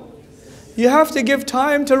no? You have to give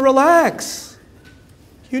time to relax.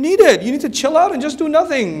 You need it. You need to chill out and just do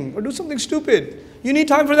nothing or do something stupid. You need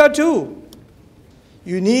time for that too.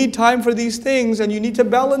 You need time for these things, and you need to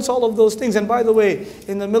balance all of those things. And by the way,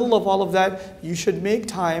 in the middle of all of that, you should make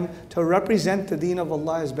time to represent the deen of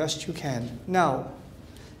Allah as best you can. Now,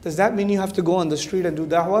 does that mean you have to go on the street and do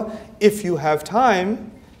da'wah? If you have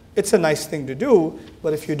time, it's a nice thing to do.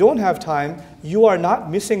 But if you don't have time, you are not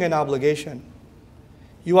missing an obligation.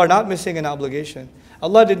 You are not missing an obligation.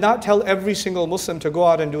 Allah did not tell every single Muslim to go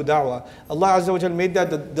out and do da'wah. Allah Azza wa Jal made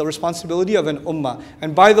that the responsibility of an ummah.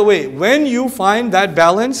 And by the way, when you find that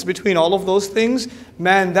balance between all of those things,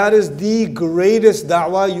 man, that is the greatest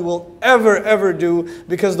da'wah you will ever do,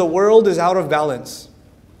 because the world is out of balance.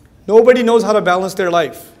 Nobody knows how to balance their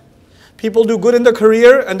life. People do good in their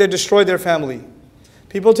career and they destroy their family.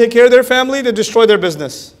 People take care of their family, they destroy their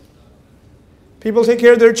business. People take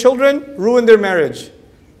care of their children, ruin their marriage.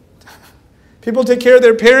 People take care of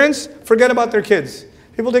their parents, forget about their kids.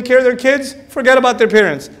 People take care of their kids, forget about their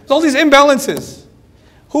parents. There's all these imbalances.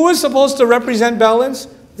 Who is supposed to represent balance?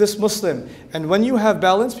 This Muslim. And when you have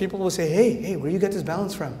balance, people will say, hey, where do you get this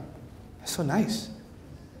balance from? That's so nice.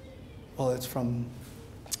 Well, it's from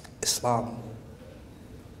Islam.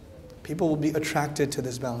 People will be attracted to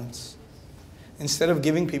this balance. Instead of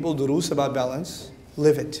giving people durus about balance,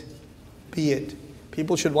 live it. Be it.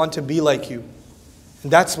 People should want to be like you.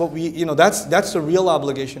 And that's what that's the real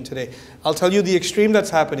obligation today. I'll tell you the extreme that's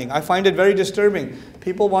happening. I find it very disturbing.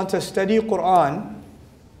 People want to study Quran,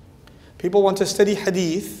 people want to study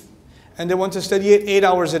Hadith, and they want to study it 8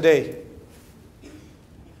 hours a day.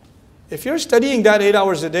 If you're studying that 8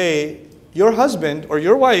 hours a day, your husband or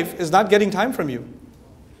your wife is not getting time from you.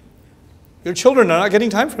 Your children are not getting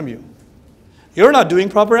time from you. You're not doing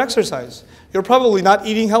proper exercise. You're probably not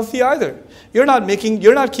eating healthy either. You're not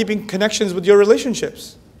keeping connections with your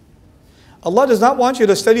relationships. Allah does not want you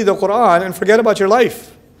to study the Quran and forget about your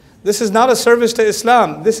life. This is not a service to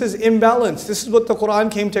Islam. This is imbalance. This is what the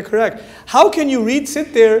Quran came to correct. How can you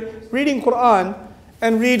sit there reading Quran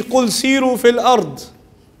and read قُلْ سِيرُوا فِي الْأَرْضِ?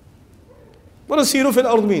 What does سِيرُوا فِي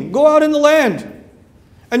الْأَرْضِ mean? Go out in the land.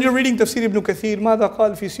 And you're reading Tafsir Ibn Kathir, ماذا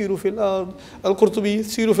قال في سِيرُوا فِي الْأَرْضِ القرطبي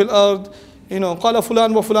سِيرُوا فِي الْأَرْضِ قال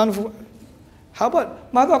فلان وفلان. How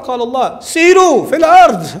about ماذا قال الله سِيرُوا فِي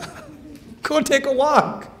الْأَرْضِ? Go take a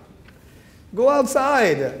walk. Go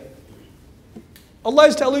outside. Allah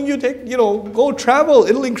is telling you, go travel.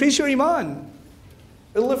 It'll increase your iman.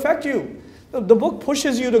 It'll affect you. The book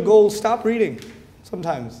pushes you to go stop reading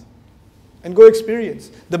sometimes and go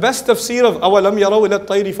experience. The best tafsir of أَوَلَمْ يَرَوْا إِلَى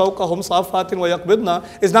الطَّيْرِ فَوْقَهُمْ صَافَّاتٍ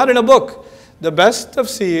وَيَقْبِضْنَا is not in a book. The best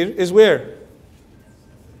tafsir is where?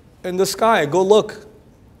 In the sky. Go look.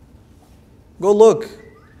 Go look.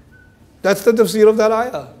 That's the tafsir of that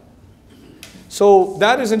ayah. So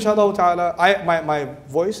that is inshallah ta'ala. My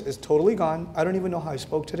voice is totally gone. I don't even know how I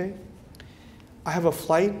spoke today. I have a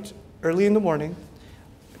flight early in the morning.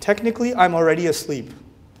 Technically, I'm already asleep.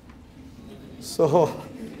 So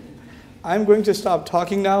I'm going to stop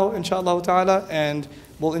talking now, inshallah ta'ala, and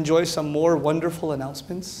we'll enjoy some more wonderful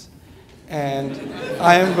announcements. And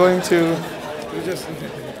I am going to...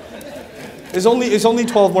 It's only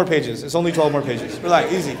 12 more pages. It's only 12 more pages.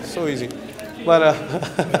 Relax, easy, so easy. But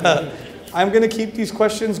I'm going to keep these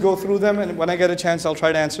questions, go through them, and when I get a chance, I'll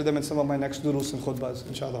try to answer them in some of my next durus and khutbahs,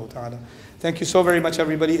 inshallah ta'ala. Thank you so very much,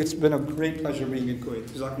 everybody. It's been a great pleasure being in Kuwait.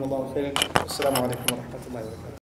 Jazakumullahu khairan. Assalamu alaikum wa rahmatullahi wa barakatuh.